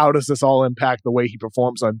 How does this all impact the way he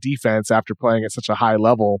performs on defense after playing at such a high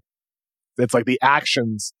level? It's like the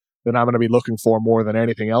actions that I'm going to be looking for more than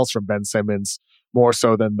anything else from Ben Simmons, more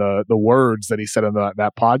so than the words that he said in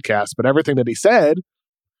that podcast. But everything that he said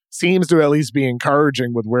seems to at least be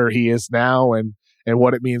encouraging with where he is now and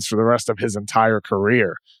what it means for the rest of his entire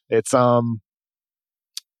career. It's one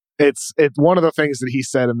of the things that he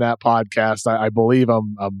said in that podcast. I believe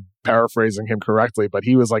I'm paraphrasing him correctly, but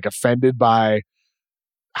he was like offended by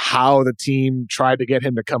how the team tried to get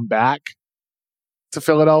him to come back to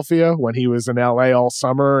Philadelphia when he was in LA all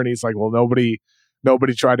summer. And he's like, well, nobody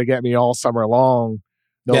tried to get me all summer long.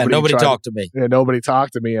 Nobody talked to me. Yeah, nobody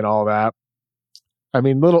talked to me and all that. I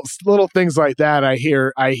mean, little things like that. I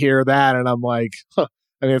hear that and I'm like, huh.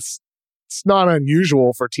 And it's not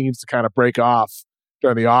unusual for teams to kind of break off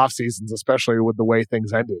during the off seasons, especially with the way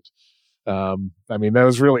things ended. I mean, that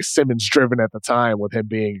was really Simmons driven at the time, with him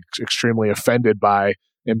being extremely offended by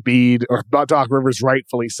Embiid, or Doc Rivers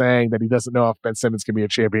rightfully saying that he doesn't know if Ben Simmons can be a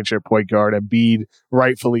championship point guard. Embiid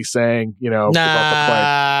rightfully saying, about the play.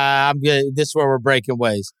 I'm good. This is where we're breaking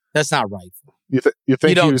ways. That's not right. You think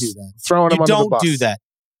you don't he was do that. Throwing him under the bus? You don't do that.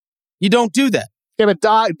 You don't do that. Yeah,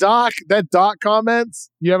 but Doc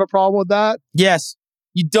comments, you have a problem with that? Yes.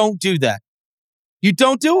 You don't do that. You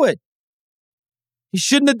don't do it. He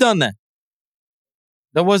shouldn't have done that.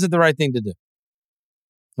 That wasn't the right thing to do.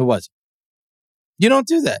 It wasn't. You don't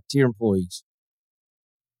do that to your employees.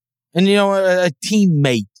 And, a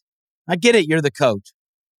teammate. I get it. You're the coach.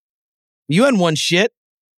 You hadn't won shit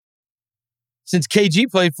since KG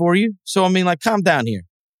played for you. So, I mean, calm down here.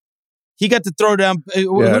 He got to throw down.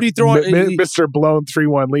 Who do you throw on? Mr. Blown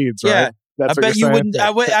 3-1 leads, right? Yeah. That's I bet you wouldn't.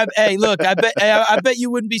 Hey, look, I bet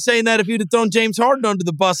you wouldn't be saying that if you'd have thrown James Harden under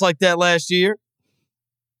the bus like that last year.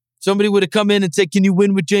 Somebody would have come in and said, "Can you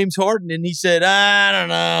win with James Harden?" And he said, "I don't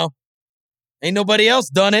know. Ain't nobody else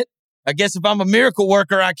done it. I guess if I'm a miracle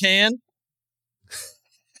worker, I can."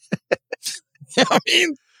 I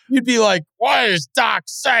mean, you'd be like, "What is Doc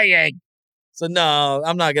saying?" So no,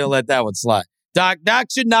 I'm not going to let that one slide. Doc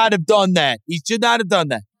should not have done that. He should not have done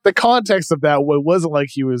that. The context of that wasn't like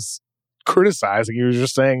he was criticizing. He was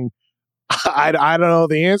just saying, I don't know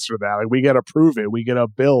the answer to that. Like, we got to prove it. We got to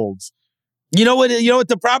build. You know what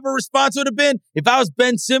the proper response would have been? If I was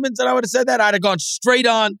Ben Simmons and I would have said that, I'd have gone straight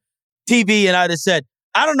on TV and I'd have said,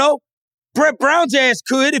 I don't know, Brett Brown's ass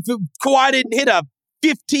could if Kawhi didn't hit a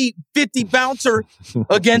 50 bouncer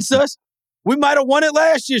against us. We might have won it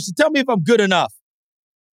last year, so tell me if I'm good enough.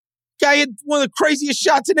 Guy had one of the craziest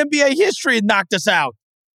shots in NBA history and knocked us out.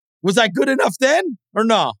 Was I good enough then or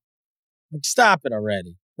no? Stop it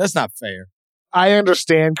already. That's not fair. I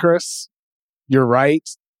understand, Chris. you're right.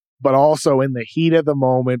 But also in the heat of the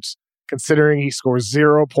moment, considering he scores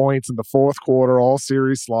 0 points in the fourth quarter all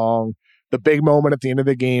series long, the big moment at the end of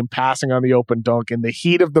the game, passing on the open dunk, in the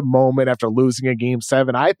heat of the moment after losing a game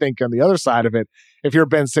 7, I think on the other side of it, if you're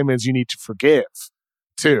Ben Simmons, you need to forgive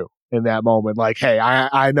too in that moment. Like, hey,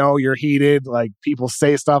 I know you're heated. Like, people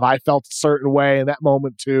say stuff. I felt a certain way in that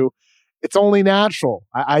moment too. It's only natural.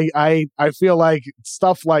 I feel like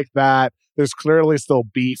stuff like that, there's clearly still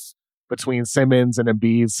beef between Simmons and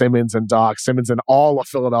Embiid, Simmons and Doc, Simmons and all of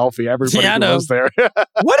Philadelphia. Everybody who lives there.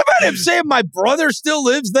 What about him saying my brother still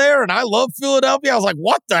lives there and I love Philadelphia? I was like,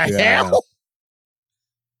 what the hell?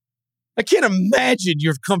 I can't imagine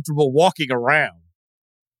you're comfortable walking around.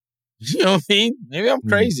 You know what I mean? Maybe I'm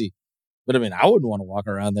crazy. But I mean, I wouldn't want to walk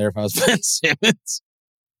around there if I was Ben Simmons.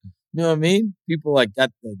 You know what I mean? People like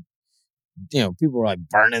got the, people were like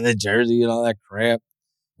burning the jersey and all that crap,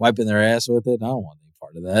 wiping their ass with it. I don't want any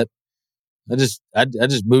part of that. I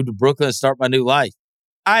just moved to Brooklyn and start my new life.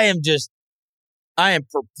 I am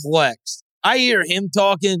perplexed. I hear him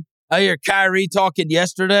talking. I hear Kyrie talking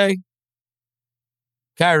yesterday.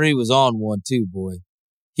 Kyrie was on one too, boy.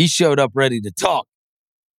 He showed up ready to talk.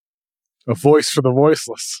 A voice for the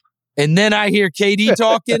voiceless. And then I hear KD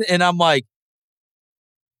talking, and I'm like,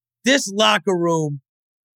 this locker room.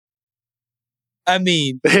 I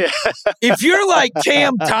mean, if you're like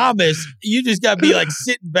Cam Thomas, you just got to be like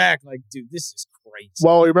sitting back like, dude, this is crazy.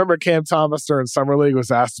 Well, remember Cam Thomas during Summer League was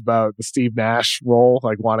asked about the Steve Nash role,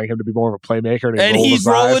 like wanting him to be more of a playmaker. And he's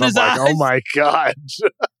rolling his eyes. Oh my God.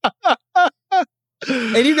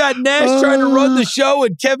 And you got Nash trying to run the show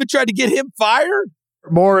and Kevin tried to get him fired.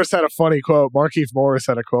 Morris had a funny quote. Markieff Morris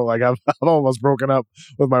had a quote like, I've almost broken up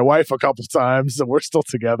with my wife a couple times and we're still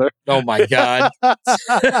together. Oh my God.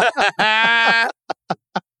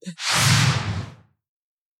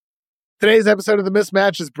 Today's episode of The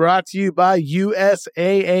Mismatch is brought to you by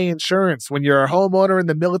USAA Insurance. When you're a homeowner in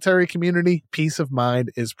the military community, peace of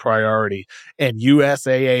mind is priority. And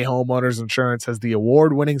USAA Homeowners Insurance has the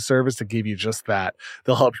award-winning service to give you just that.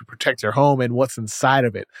 They'll help you protect your home and what's inside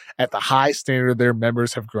of it at the high standard their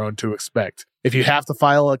members have grown to expect. If you have to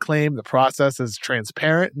file a claim, the process is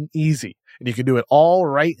transparent and easy. And you can do it all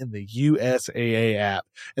right in the USAA app.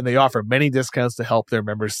 And they offer many discounts to help their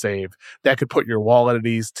members save. That could put your wallet at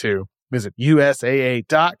ease too. Visit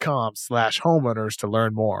USAA.com/homeowners to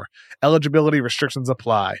learn more. Eligibility restrictions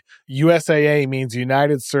apply. USAA means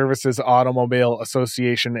United Services Automobile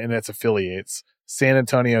Association and its affiliates. San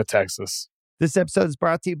Antonio, Texas. This episode is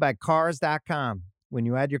brought to you by Cars.com. When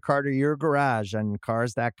you add your car to your garage on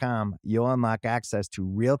Cars.com, you'll unlock access to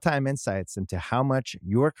real-time insights into how much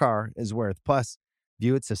your car is worth. Plus,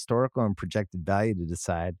 view its historical and projected value to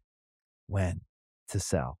decide when to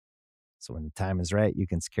sell. So when the time is right, you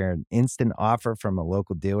can secure an instant offer from a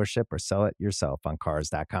local dealership or sell it yourself on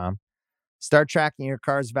Cars.com. Start tracking your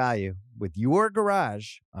car's value with your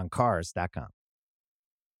garage on Cars.com.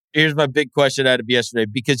 Here's my big question out of yesterday,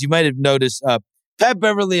 because you might have noticed Pat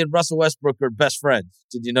Beverly and Russell Westbrook are best friends.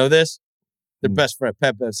 Did you know this? They're best friend.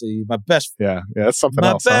 Pat Beverly, my best friend. Yeah, that's something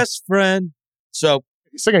else. My best friend. So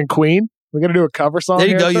you're singing Queen? We're going to do a cover song. There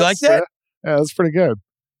you go. You like that? Yeah, that's pretty good.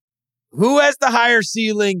 Who has the higher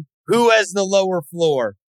ceiling? Who has the lower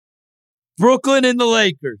floor? Brooklyn and the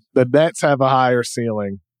Lakers. The Nets have a higher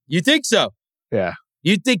ceiling. You think so? Yeah.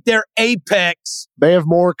 You think they're apex? They have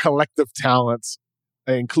more collective talents,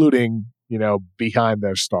 including, behind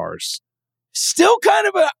their stars. Still kind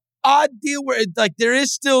of an odd deal where like there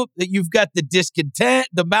is still that you've got the discontent,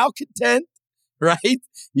 the malcontent, right?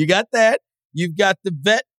 You got that. You've got the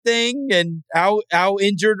vet thing and how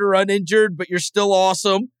injured or uninjured, but you're still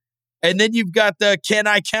awesome. And then you've got the can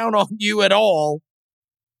I count on you at all?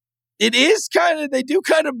 It is they do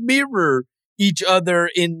kind of mirror each other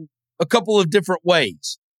in a couple of different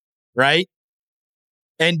ways, right?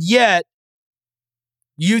 And yet,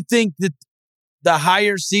 you think that the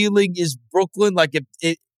higher ceiling is Brooklyn? Like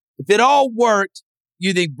if it all worked,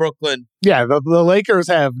 you think Brooklyn? Yeah, the Lakers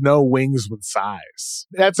have no wings with size.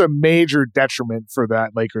 That's a major detriment for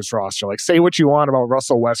that Lakers roster. Like, say what you want about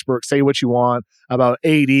Russell Westbrook, say what you want about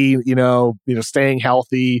AD, staying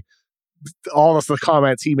healthy. All of the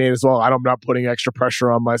comments he made as well. I'm not putting extra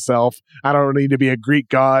pressure on myself. I don't need to be a Greek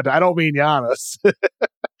god. I don't mean Giannis.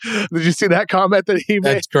 Did you see that comment that he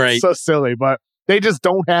made? That's great. So silly, but they just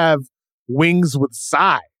don't have wings with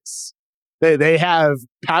size. They have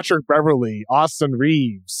Patrick Beverly, Austin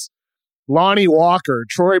Reeves, Lonnie Walker,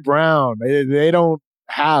 Troy Brown. They don't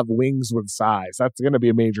have wings with size. That's going to be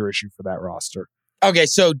a major issue for that roster. Okay,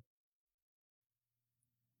 so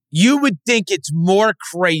you would think it's more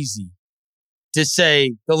crazy to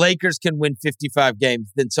say the Lakers can win 55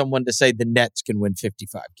 games than someone to say the Nets can win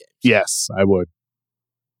 55 games. Yes, I would.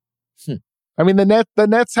 I mean, the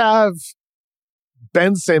Nets have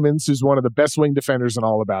Ben Simmons, who's one of the best wing defenders in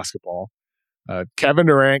all of basketball. Kevin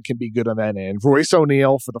Durant can be good on that end. Royce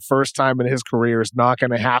O'Neal, for the first time in his career, is not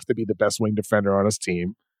going to have to be the best wing defender on his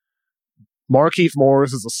team. Markieff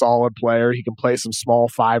Morris is a solid player. He can play some small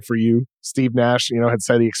five for you. Steve Nash, had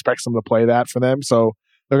said he expects him to play that for them. So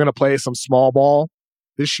they're going to play some small ball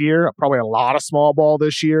this year, probably a lot of small ball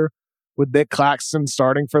this year with Nick Claxton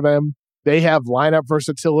starting for them. They have lineup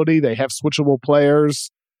versatility. They have switchable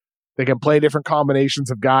players. They can play different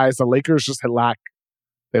combinations of guys. The Lakers just lack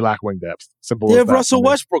wing depth. Simple as They that. have Russell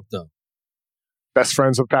Westbrook, though. Best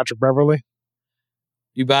friends with Patrick Beverly?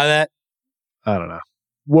 You buy that? I don't know.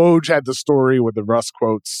 Woj had the story with the Russ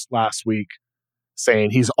quotes last week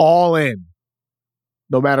saying he's all in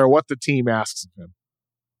no matter what the team asks of him.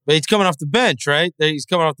 But he's coming off the bench, right? He's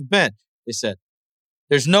coming off the bench, they said.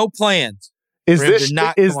 There's no plans. Is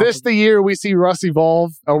this the year we see Russ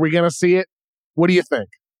evolve? Are we going to see it? What do you think?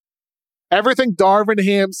 Everything Darvin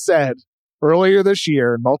Ham said earlier this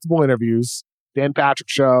year in multiple interviews, Dan Patrick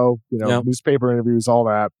Show, newspaper interviews, all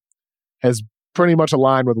that, has pretty much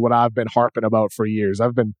aligned with what I've been harping about for years.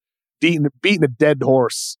 I've been beating a dead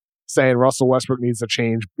horse saying Russell Westbrook needs to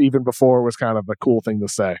change even before it was kind of a cool thing to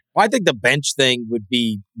say. Well, I think the bench thing would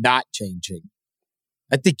be not changing.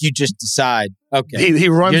 I think you just decide, okay. He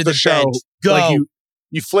runs the show. Bench. Go. Like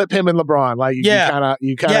you flip him and LeBron. Like you kind of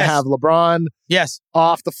Yes. have LeBron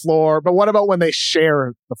off the floor. But what about when they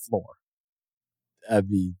share the floor? I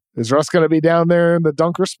mean, is Russ going to be down there in the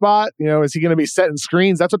dunker spot? Is he going to be setting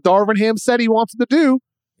screens? That's what Darvin Ham said he wants to do.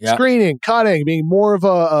 Yeah. Screening, cutting, being more of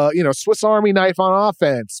a Swiss Army knife on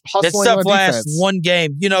offense, hustling that stuff on lasts defense. one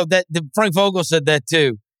game. Frank Vogel said that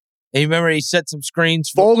too. And you remember he set some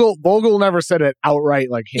screens. Vogel never said it outright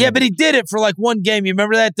like him. Yeah, but he did it for like one game. You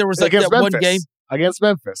remember that? There was like that Memphis. one game. Against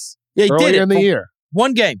Memphis. Yeah, he did it in the year.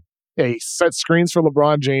 One game. Yeah, he set screens for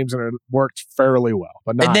LeBron James and it worked fairly well.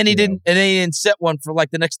 But not, and then he didn't set one for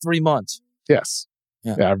like the next 3 months. Yes.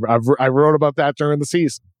 Yeah, I wrote about that during the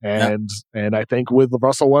season. And I think with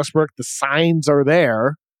Russell Westbrook, the signs are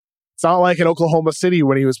there. It's not like in Oklahoma City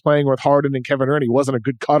when he was playing with Harden and Kevin Durant. He wasn't a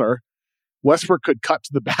good cutter. Westbrook could cut to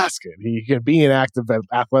the basket. He can be an active,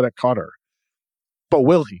 athletic cutter. But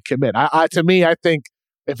will he commit? To me, I think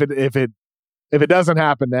if it doesn't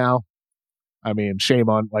happen now, I mean, shame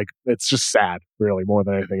on, it's just sad, really, more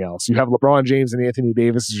than anything else. You have LeBron James and Anthony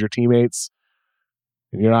Davis as your teammates,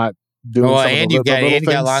 and you're not doing and you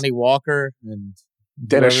got Lonnie Walker and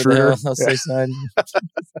Dennis Schroeder.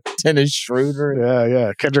 Dennis Schroeder.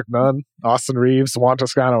 Yeah. Kendrick Nunn, Austin Reeves, Juan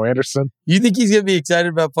Toscano Anderson. You think he's going to be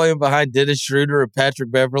excited about playing behind Dennis Schroeder or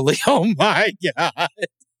Patrick Beverly? Oh, my God.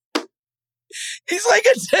 He's like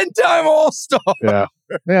a 10-time All-Star. Yeah,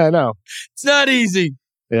 I know. It's not easy.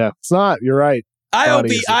 Yeah, it's not. You're right. I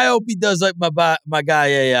hope he does like my guy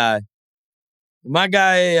AI. My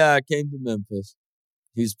guy AI came to Memphis.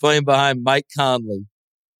 He was playing behind Mike Conley.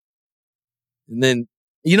 And then,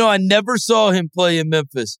 I never saw him play in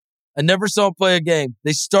Memphis. I never saw him play a game.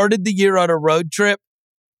 They started the year on a road trip.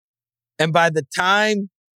 And by the time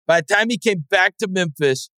he came back to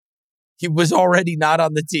Memphis, he was already not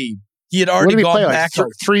on the team. He had already gone back home.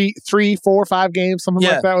 3, 4, 5 games, something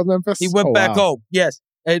like that with Memphis? He went back home, yes.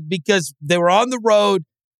 And because they were on the road,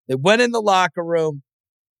 they went in the locker room,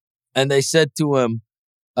 and they said to him,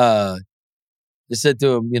 do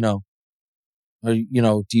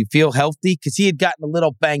you feel healthy? Because he had gotten a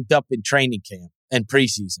little banged up in training camp and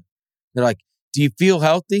preseason. They're like, do you feel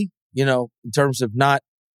healthy? In terms of not,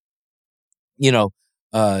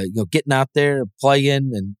 getting out there and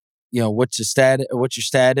playing, and what's your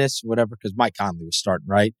status, whatever. Because Mike Conley was starting,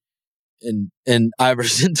 right? And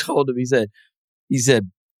Iverson told him, he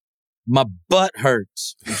said, my butt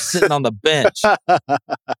hurts from sitting on the bench.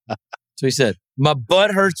 So he said, my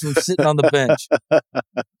butt hurts from sitting on the bench.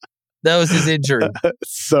 That was his injury.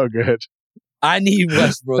 So good. I need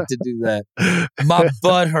Westbrook to do that. My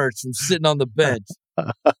butt hurts from sitting on the bench.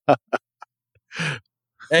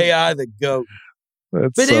 AI the GOAT.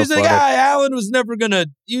 But here's the guy, Allen was never gonna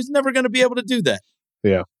be able to do that.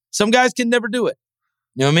 Yeah. Some guys can never do it.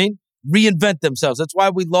 You know what I mean? Reinvent themselves. That's why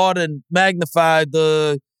we laud and magnify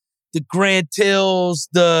the Grant Hills,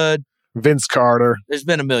 the Vince Carter. There's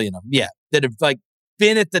been a million of them, that have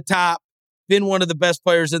been at the top, been one of the best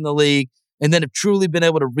players in the league, and then have truly been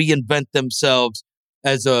able to reinvent themselves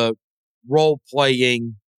as a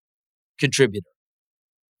role-playing contributor.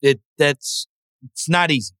 It's not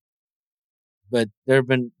easy, but there have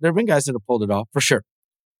been guys that have pulled it off for sure.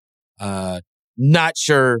 Not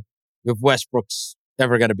sure if Westbrook's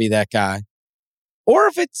ever going to be that guy. Or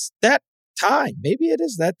if it's that time. Maybe it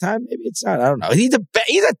is that time. Maybe it's not. I don't know.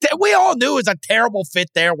 We all knew it was a terrible fit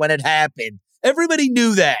there when it happened. Everybody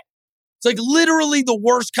knew that. It's like literally the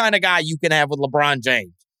worst kind of guy you can have with LeBron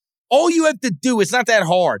James. All you have to do, it's not that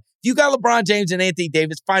hard. If you got LeBron James and Anthony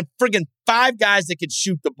Davis, find friggin' 5 guys that can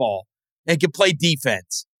shoot the ball and can play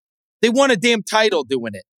defense. They won a damn title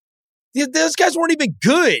doing it. Those guys weren't even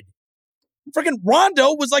good. Friggin'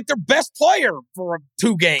 Rondo was like their best player for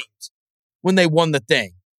 2 games when they won the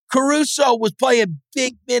thing. Caruso was playing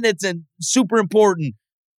big minutes and super important.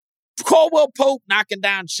 Caldwell Pope knocking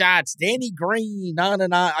down shots. Danny Green, on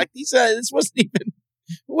and on. Like this wasn't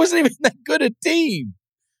even that good a team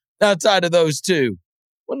outside of those 2.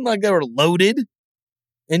 Wasn't like they were loaded.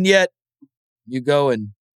 And yet you go and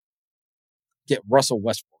get Russell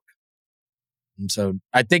Westbrook. And so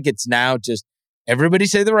I think it's now just everybody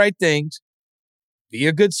say the right things. Be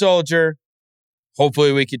a good soldier.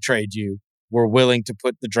 Hopefully we could trade you. We're willing to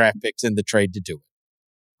put the draft picks in the trade to do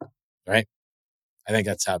it. Right? I think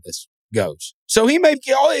that's how this goes. So he may,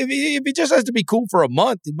 if he just has to be cool for a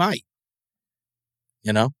month, he might.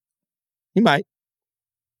 You know? He might.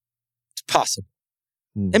 It's possible.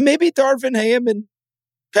 And maybe Darvin Ham and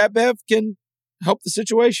Pat Bev can help the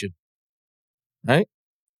situation. Right?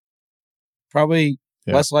 Probably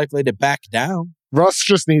less likely to back down. Russ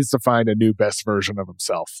just needs to find a new best version of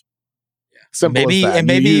himself. Simple maybe, as that. And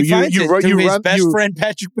maybe he finds it through his best friend,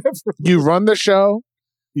 Patrick Beverley. You run the show.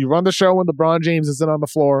 You run the show when LeBron James isn't on the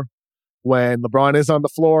floor. When LeBron is on the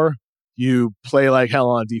floor, you play like hell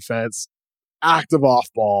on defense. Active off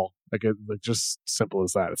ball. Like just simple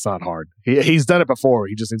as that. It's not hard. He's done it before.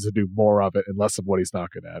 He just needs to do more of it and less of what he's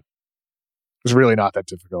not good at. It's really not that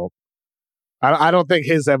difficult. I don't think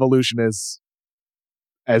his evolution is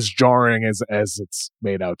as jarring as it's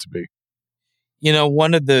made out to be. You know,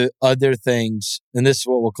 one of the other things, and this is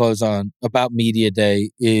what we'll close on, about Media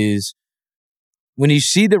Day is when you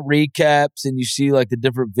see the recaps and you see like the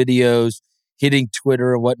different videos hitting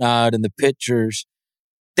Twitter and whatnot and the pictures,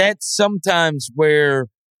 that's sometimes where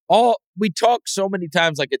we talk so many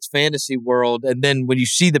times like it's fantasy world, and then when you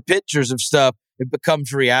see the pictures of stuff, it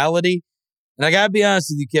becomes reality. And I got to be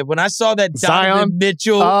honest with you, kid, when I saw that Donovan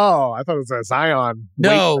Mitchell. Oh, I thought it was a Zion.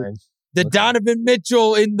 No, thing. The Donovan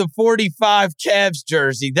Mitchell in the 45 Cavs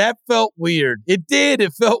jersey. That felt weird. It did.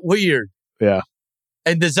 It felt weird. Yeah.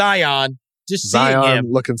 And the Zion, just Zion seeing him.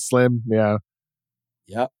 Looking slim. Yeah.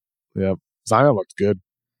 Yep. Zion looked good.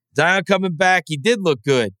 Zion coming back. He did look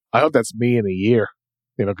good. I hope that's me in a year.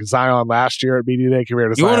 You know, because Zion last year at Media Day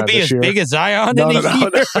compared to you Zion want to be as year. big as Zion in a year?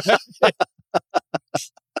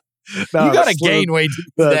 No, you got to gain weight to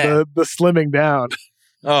do that. The slimming down.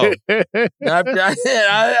 Oh.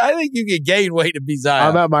 I think you can gain weight to be Zion.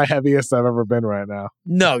 I'm at my heaviest I've ever been right now.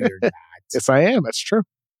 No, you're not. Yes, I am. That's true.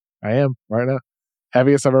 I am right now.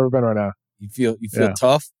 Heaviest I've ever been right now. You feel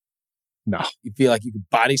tough? No. You feel like you could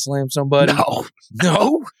body slam somebody? No.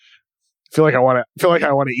 No? Feel like I want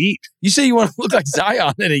to eat. You say you want to look like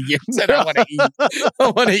Zion in a year. You said I want to eat. I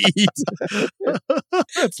want to eat.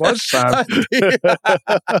 It's lunchtime.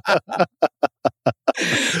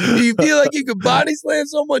 Do you feel like you could body slam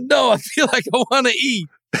someone? No, I feel like I want to eat.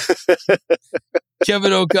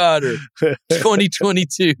 Kevin O'Connor,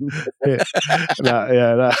 2022.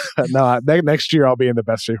 No. Next year I'll be in the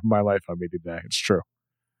best shape of my life on Media Day. It's true.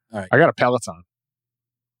 All right. I got a Peloton.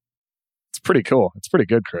 It's pretty cool. It's pretty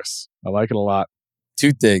good, Chris. I like it a lot.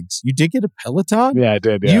 2 things. You did get a Peloton? Yeah, I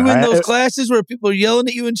did. Yeah. You in those classes where people are yelling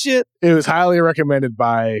at you and shit? It was highly recommended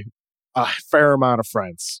by a fair amount of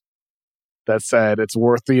friends that said it's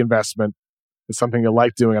worth the investment. It's something you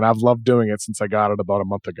like doing, and I've loved doing it since I got it about a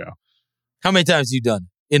month ago. How many times have you done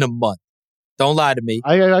it in a month? Don't lie to me.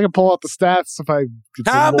 I can pull out the stats if I.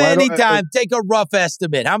 How many times? Take a rough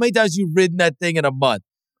estimate. How many times you ridden that thing in a month?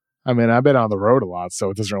 I mean, I've been on the road a lot,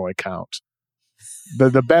 so it doesn't really count.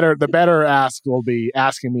 The better ask will be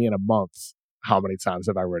asking me in a month how many times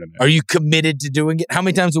have I ridden it. Are you committed to doing it? How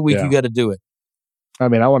many times a week you got to do it? I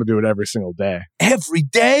mean, I want to do it every single day. Every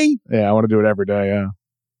day? Yeah, I want to do it every day, yeah.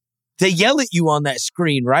 They yell at you on that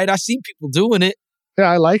screen, right? I've seen people doing it. Yeah,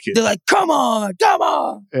 I like it. They're like, come on.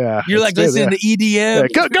 Yeah. You're like listening to EDM. Yeah,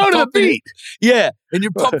 go to the beat. Yeah, and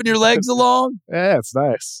you're pumping your legs along. Yeah, it's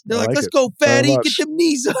nice. They're like, let's go, fatty. Get them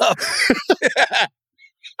knees up.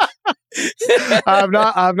 I've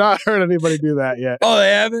not heard anybody do that yet. Oh, they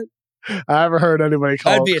haven't? I haven't heard anybody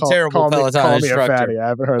call me a fatty. I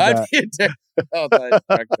haven't heard that. I'd be a terrible Peloton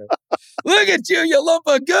instructor. Look at you lump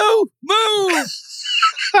of goo. Move.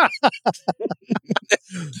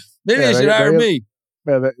 Maybe they should hire me.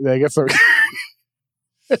 Man, they get some.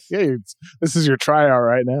 Yeah, this is your tryout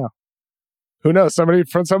right now. Who knows?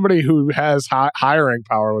 Somebody who has hiring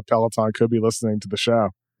power with Peloton could be listening to the show.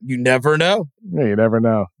 You never know. Yeah, you never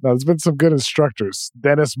know. No, there's been some good instructors.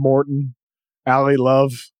 Dennis Morton, Allie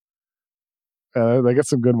Love. They got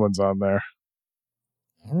some good ones on there.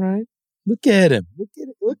 All right. Look at him.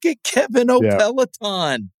 Look at Kevin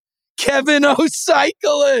Peloton. Kevin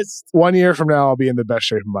Cyclist. 1 year from now, I'll be in the best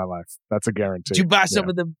shape of my life. That's a guarantee. Did you buy some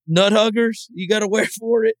of the nut huggers you got to wear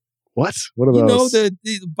for it? What? What are those? You know,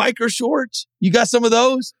 the biker shorts? You got some of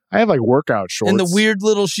those? I have like workout shorts. And the weird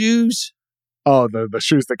little shoes? Oh, the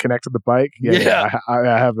shoes that connect to the bike? Yeah. I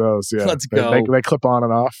have those, yeah. Let's go. They clip on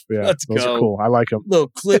and off. Yeah, Let's those go. are cool. I like them.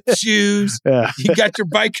 Little clip shoes. Yeah. You got your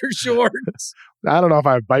biker shorts. I don't know if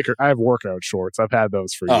I have workout shorts. I've had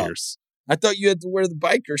those for years. I thought you had to wear the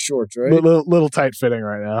biker shorts, right? Little tight fitting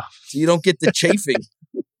right now. So you don't get the chafing.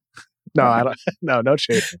 No, I don't. No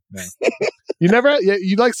chafing. No. You never.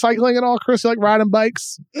 You like cycling at all, Chris? You like riding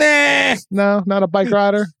bikes? Nah. No, not a bike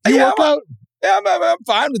rider. Do you work out? Yeah, I'm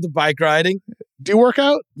fine with the bike riding. Do you work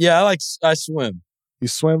out? Yeah, I swim. You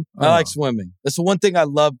swim? I like swimming. That's the one thing I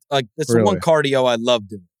love. Like that's the one cardio I love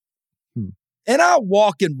doing. And I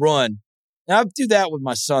walk and run. And I do that with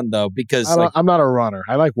my son though because I'm not a runner.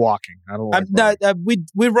 I like walking. I don't like.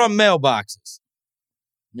 We run mailboxes.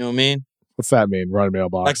 You know what I mean? What's that mean? Run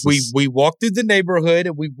mailboxes. Like we walk through the neighborhood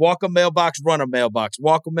and we walk a mailbox, run a mailbox,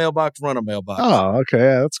 walk a mailbox, run a mailbox. Oh, okay,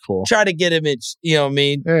 yeah, that's cool. Try to get him in. You know what I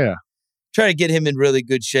mean? Yeah. Try to get him in really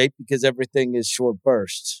good shape because everything is short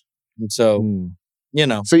bursts, and so you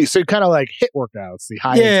know. So you kind of like hit workouts, the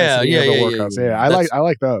high intensity workouts. Yeah, I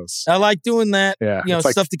like those. I like doing that. Yeah, you know,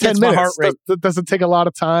 it's stuff like to get my heart rate. That doesn't take a lot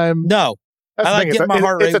of time. No, I like getting my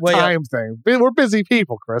heart rate way up. It's a time thing. We're busy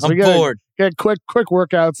people, Chris. I'm bored. Get quick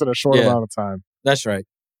workouts in a short amount of time. That's right.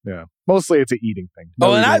 Yeah, mostly it's an eating thing.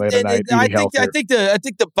 I think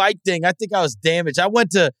the bike thing. I think I was damaged. I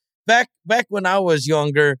went to back when I was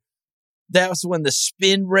younger. That was when the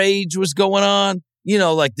spin rage was going on. You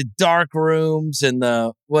know, like the dark rooms and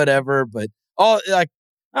the whatever. But I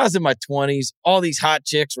was in my 20s. All these hot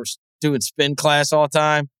chicks were doing spin class all the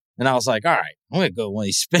time, and I was like, all right, I'm gonna go to one of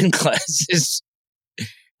these spin classes.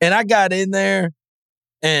 And I got in there,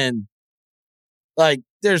 and like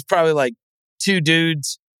there's probably like 2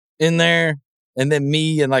 dudes in there, and then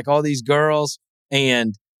me and like all these girls,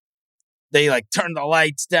 and they like turn the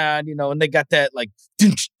lights down, you know, and they got that like,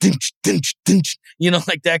 dinch, dinch, dinch, dinch, you know,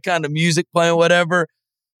 like that kind of music playing, whatever.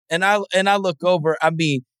 And I look over. I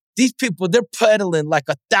mean, these people, they're pedaling like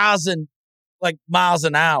 1,000 like miles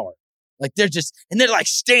an hour, like they're like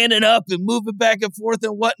standing up and moving back and forth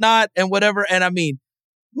and whatnot and whatever. And I mean,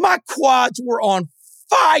 my quads were on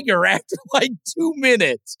fire after like 2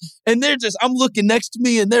 minutes, and I'm looking next to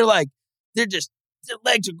me, and their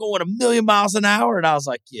legs are going 1,000,000 miles an hour, and I was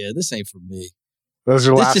like, yeah, this ain't for me. That was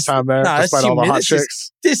your last time there, despite all the hot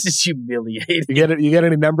chicks. This is humiliating. You get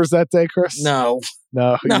any numbers that day, Chris? No.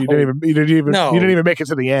 You didn't even make it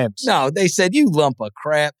to the end. No, they said, you lump of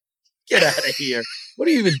crap. Get out of here. What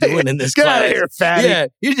are you even doing in this class? Get out of here, fatty. Yeah,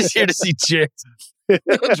 you're just here to see chicks.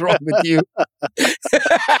 What's wrong with you?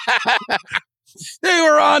 They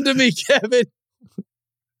were on to me, Kevin.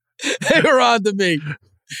 They were on to me.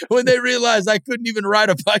 When they realized I couldn't even ride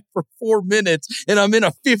a bike for 4 minutes and I'm in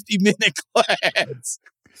a 50-minute class.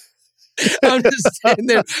 I'm just sitting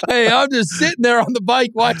there. Hey, I'm just sitting there on the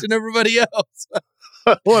bike watching everybody else.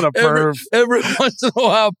 What a perv. Every once in a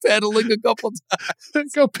while, pedaling a couple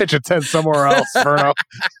times. Go pitch a tent somewhere else, Verno.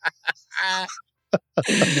 Yeah.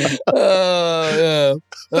 That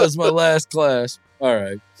was my last class. All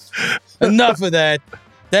right. Enough of that.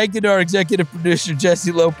 Thank you to our executive producer,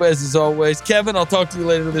 Jesse Lopez, as always. Kevin, I'll talk to you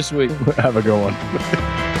later this week. Have a good one.